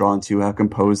stuff that I'm drawn to, how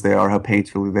composed they are, how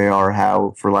painterly they are,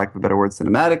 how, for lack of a better word,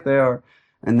 cinematic they are.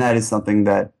 And that is something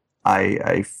that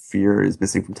I fear is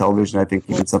missing from television. I think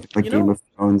even something like Game of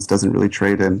Thrones doesn't really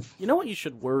trade in. You know what you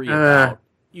should worry about?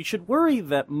 You should worry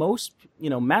that most,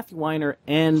 Matthew Weiner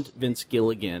and Vince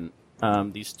Gilligan,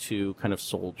 these two kind of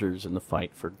soldiers in the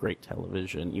fight for great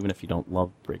television, even if you don't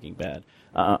love Breaking Bad,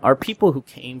 are people who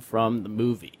came from the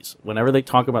movies. Whenever they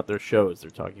talk about their shows, they're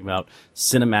talking about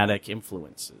cinematic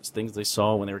influences, things they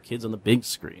saw when they were kids on the big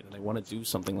screen, and they want to do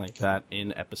something like that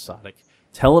in episodic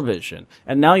television.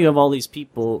 And now you have all these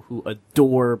people who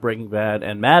adore Breaking Bad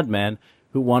and Mad Men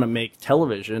who want to make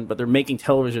television, but they're making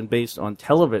television based on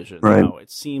television. Right. Now,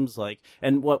 it seems like,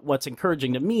 and what's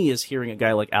encouraging to me is hearing a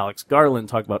guy like Alex Garland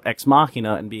talk about Ex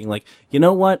Machina and being like, you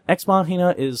know what, Ex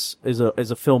Machina is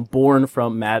a film born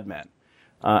from Mad Men.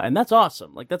 And that's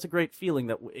awesome. Like, that's a great feeling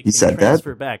that it can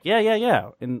transfer back.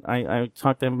 Yeah. And I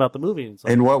talked to him about the movie. And it's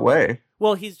like, in what way?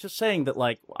 Well, he's just saying that,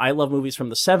 like, I love movies from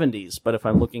the 70s, but if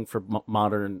I'm looking for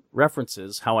modern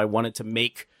references, how I wanted to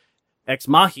make Ex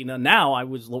Machina, now I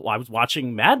was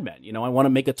watching Mad Men. I want to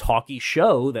make a talky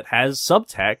show that has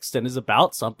subtext and is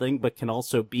about something, but can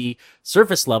also be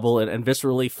surface level and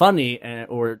viscerally funny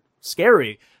or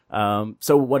scary.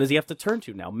 So what does he have to turn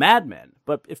to now? Mad Men.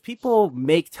 But if people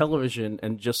make television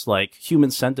and just like Human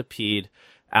Centipede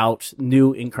out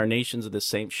new incarnations of the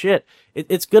same shit,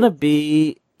 it's gonna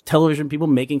be television people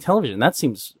making television. That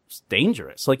seems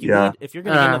dangerous. Like, if you're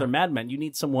going to get another Mad Men, you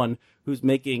need someone who's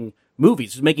making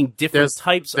movies, who's making different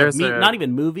types of not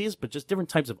even movies, but just different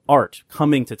types of art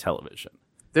coming to television.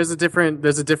 There's a different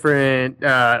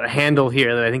handle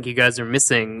here that I think you guys are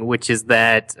missing, which is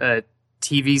that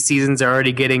TV seasons are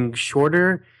already getting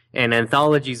shorter and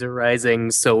anthologies are rising.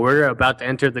 So we're about to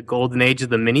enter the golden age of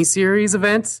the miniseries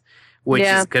events, which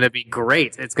is going to be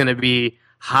great. It's going to be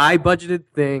high budgeted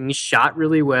things shot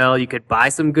really well. You could buy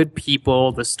some good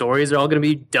people. The stories are all going to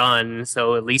be done.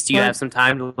 So at least you have some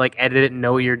time to like edit it and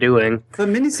know what you're doing. The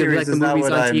miniseries is not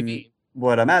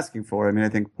what I'm asking for. I mean, I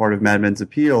think part of Mad Men's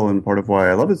appeal and part of why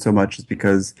I love it so much is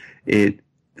because it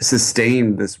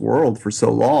sustained this world for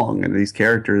so long and these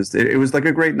characters. It was like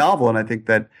a great novel, and I think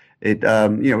that it,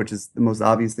 which is the most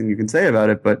obvious thing you can say about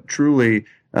it, but truly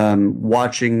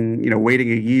watching,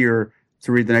 waiting a year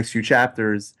to read the next few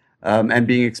chapters and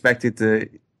being expected to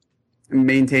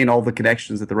maintain all the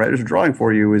connections that the writers are drawing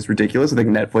for you is ridiculous. I think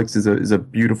Netflix is a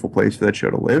beautiful place for that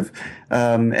show to live.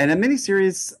 And a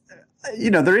miniseries,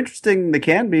 they're interesting, they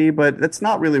can be, but that's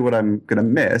not really what I'm going to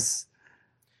miss.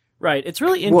 Right. It's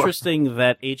really interesting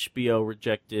that HBO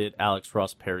rejected Alex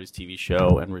Ross Perry's TV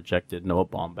show and rejected Noah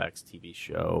Baumbach's TV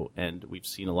show, and we've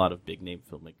seen a lot of big-name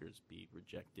filmmakers be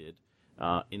rejected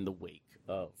in the wake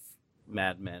of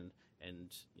Mad Men, and,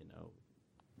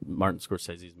 Martin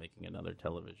Scorsese is making another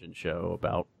television show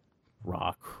about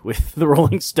rock with the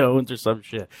Rolling Stones or some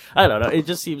shit. I don't know. It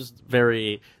just seems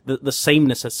very... The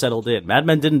sameness has settled in. Mad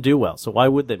Men didn't do well, so why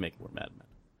would they make more Mad Men?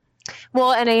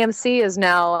 Well, and AMC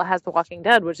has The Walking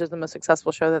Dead, which is the most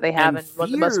successful show that they have, and one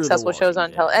of the most successful shows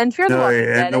on television. And Fear the Walking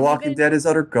Dead. And The Walking Dead is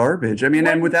utter garbage. I mean,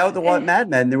 and without the Mad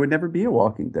Men, there would never be a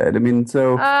Walking Dead. I mean,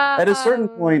 so at a certain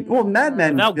point, Mad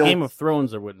Men... Without Game of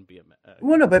Thrones, there wouldn't be a...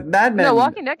 Well, no, but Mad Men... No,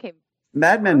 Walking Dead came...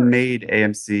 Mad Men made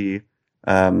AMC...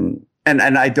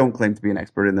 And I don't claim to be an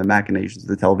expert in the machinations of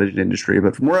the television industry,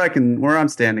 but from where I'm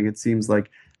standing, it seems like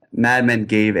Mad Men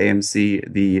gave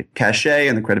AMC the cachet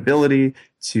and the credibility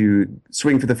to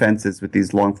swing for the fences with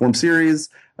these long-form series.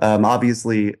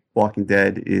 Obviously, Walking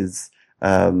Dead is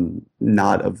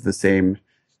not of the same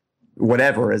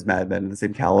whatever as Mad Men, the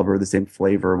same caliber, the same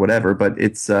flavor, whatever. But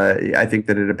it's I think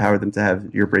that it empowered them to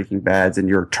have your Breaking Bads and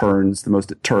your Turns,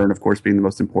 Turn, of course, being the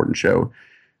most important show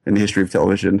in the history of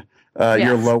television.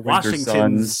 Your Low Winter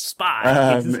Suns.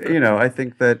 Spies. I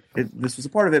think that this was a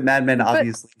part of it. Mad Men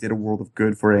obviously did a world of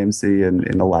good for AMC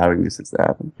in allowing these things to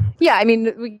happen. Yeah, I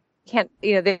mean, we can't,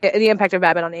 the impact of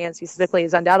Mad Men on AMC specifically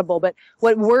is undoubtable, but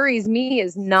what worries me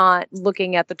is not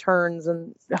looking at the Turns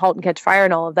and Halt and Catch Fire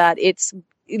and all of that. It's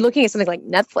looking at something like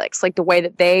Netflix, like the way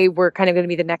that they were kind of going to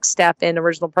be the next step in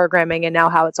original programming, and now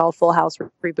how it's all Full House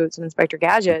reboots and Inspector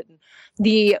Gadget.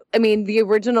 The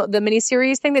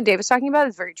miniseries thing that Dave was talking about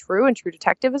is very true, and True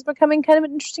Detective is becoming kind of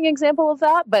an interesting example of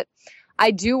that. But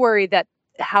I do worry that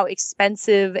how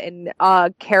expensive and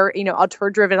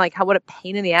auteur-driven, like what a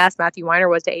pain in the ass Matthew Weiner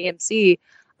was to AMC.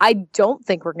 I don't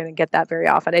think we're going to get that very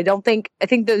often. I think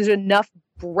there's enough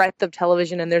breadth of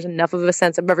television and there's enough of a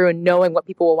sense of everyone knowing what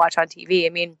people will watch on TV. I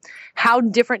mean, how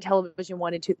different television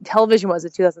was in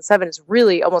 2007 is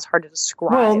really almost hard to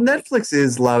describe. Well, Netflix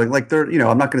is allowing,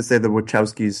 I'm not going to say the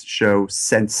Wachowskis show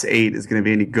Sense8 is going to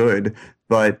be any good,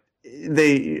 but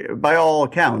they, by all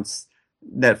accounts,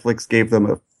 Netflix gave them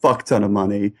a fuck ton of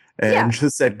money and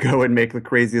just said, go and make the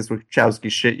craziest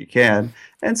Wachowski shit you can.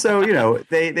 And so,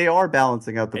 they are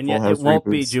balancing out the Full House reboots. It won't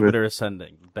be Jupiter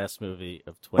Ascending, best movie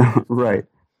of 20. Right.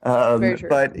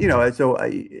 But,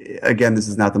 again, this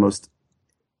is not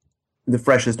the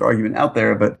freshest argument out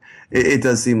there, but it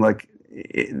does seem like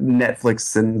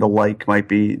Netflix and the like might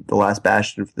be the last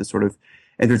bastion for this sort of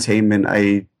entertainment.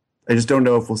 I just don't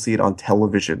know if we'll see it on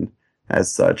television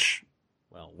as such.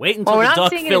 Wait until the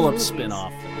Doug Phillips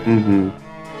spin-off. Mm-hmm.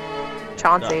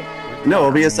 Chauncey. No,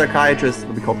 it'll be a psychiatrist.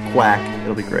 It'll be called Quack.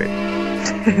 It'll be great.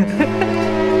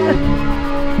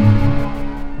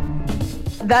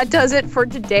 That does it for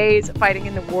today's Fighting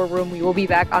in the War Room. We will be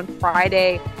back on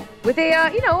Friday with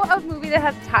a movie that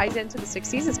has ties into the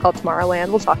 60s. It's called Tomorrowland.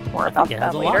 We'll talk more about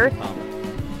that later.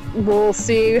 We'll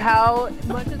see how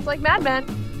much it's like Mad Men.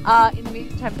 In the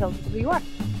meantime, tell us who you are.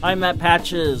 I'm Matt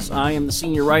Patches. I am the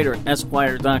senior writer at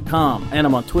Esquire.com, and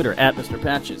I'm on Twitter at Mr.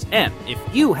 Patches. And if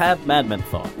you have Mad Men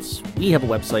thoughts, we have a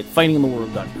website,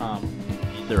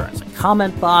 fightingintheworld.com. There is a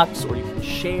comment box, or you can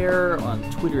share on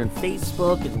Twitter and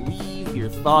Facebook and leave your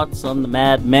thoughts on the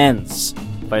Mad Men's.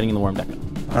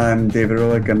 Fightingintheworld.com. I'm David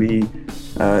Ehrlich. I'm the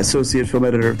associate film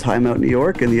editor of Time Out New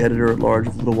York and the editor-at-large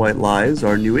of Little White Lies.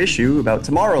 Our new issue about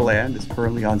Tomorrowland is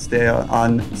currently on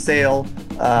sale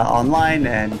online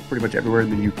and pretty much everywhere in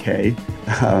the UK. You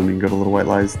can go to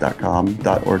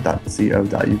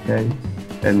littlewhitelines.com.co.uk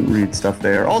and read stuff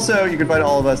there. Also, you can find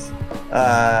all of us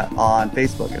on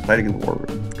Facebook at Fighting in the War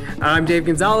Room. I'm Dave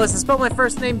Gonzalez. I spelled my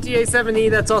first name DA7E.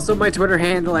 That's also my Twitter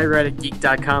handle. I write at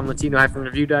geek.com,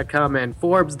 latino-review.com, and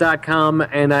Forbes.com.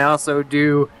 And I also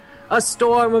do a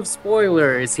storm of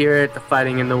spoilers here at the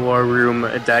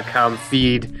fightinginthewarroom.com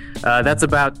feed. That's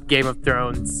about Game of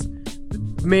Thrones.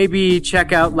 Maybe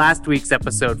check out last week's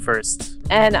episode first.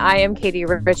 And I am Katie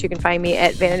Rich. You can find me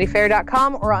at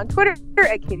vanityfair.com or on Twitter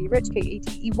at Katie Rich,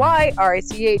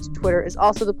 KateyRich. Twitter is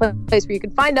also the place where you can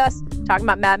find us talking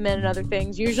about Mad Men and other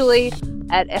things, usually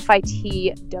at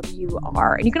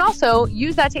FITWR. And you can also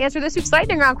use that to answer this week's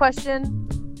lightning round question,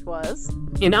 which was...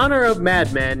 In honor of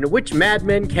Mad Men, which Mad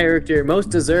Men character most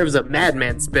deserves a Mad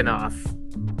Men spinoff?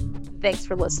 Thanks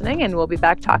for listening, and we'll be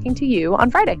back talking to you on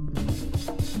Friday.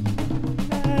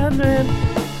 Mad Men.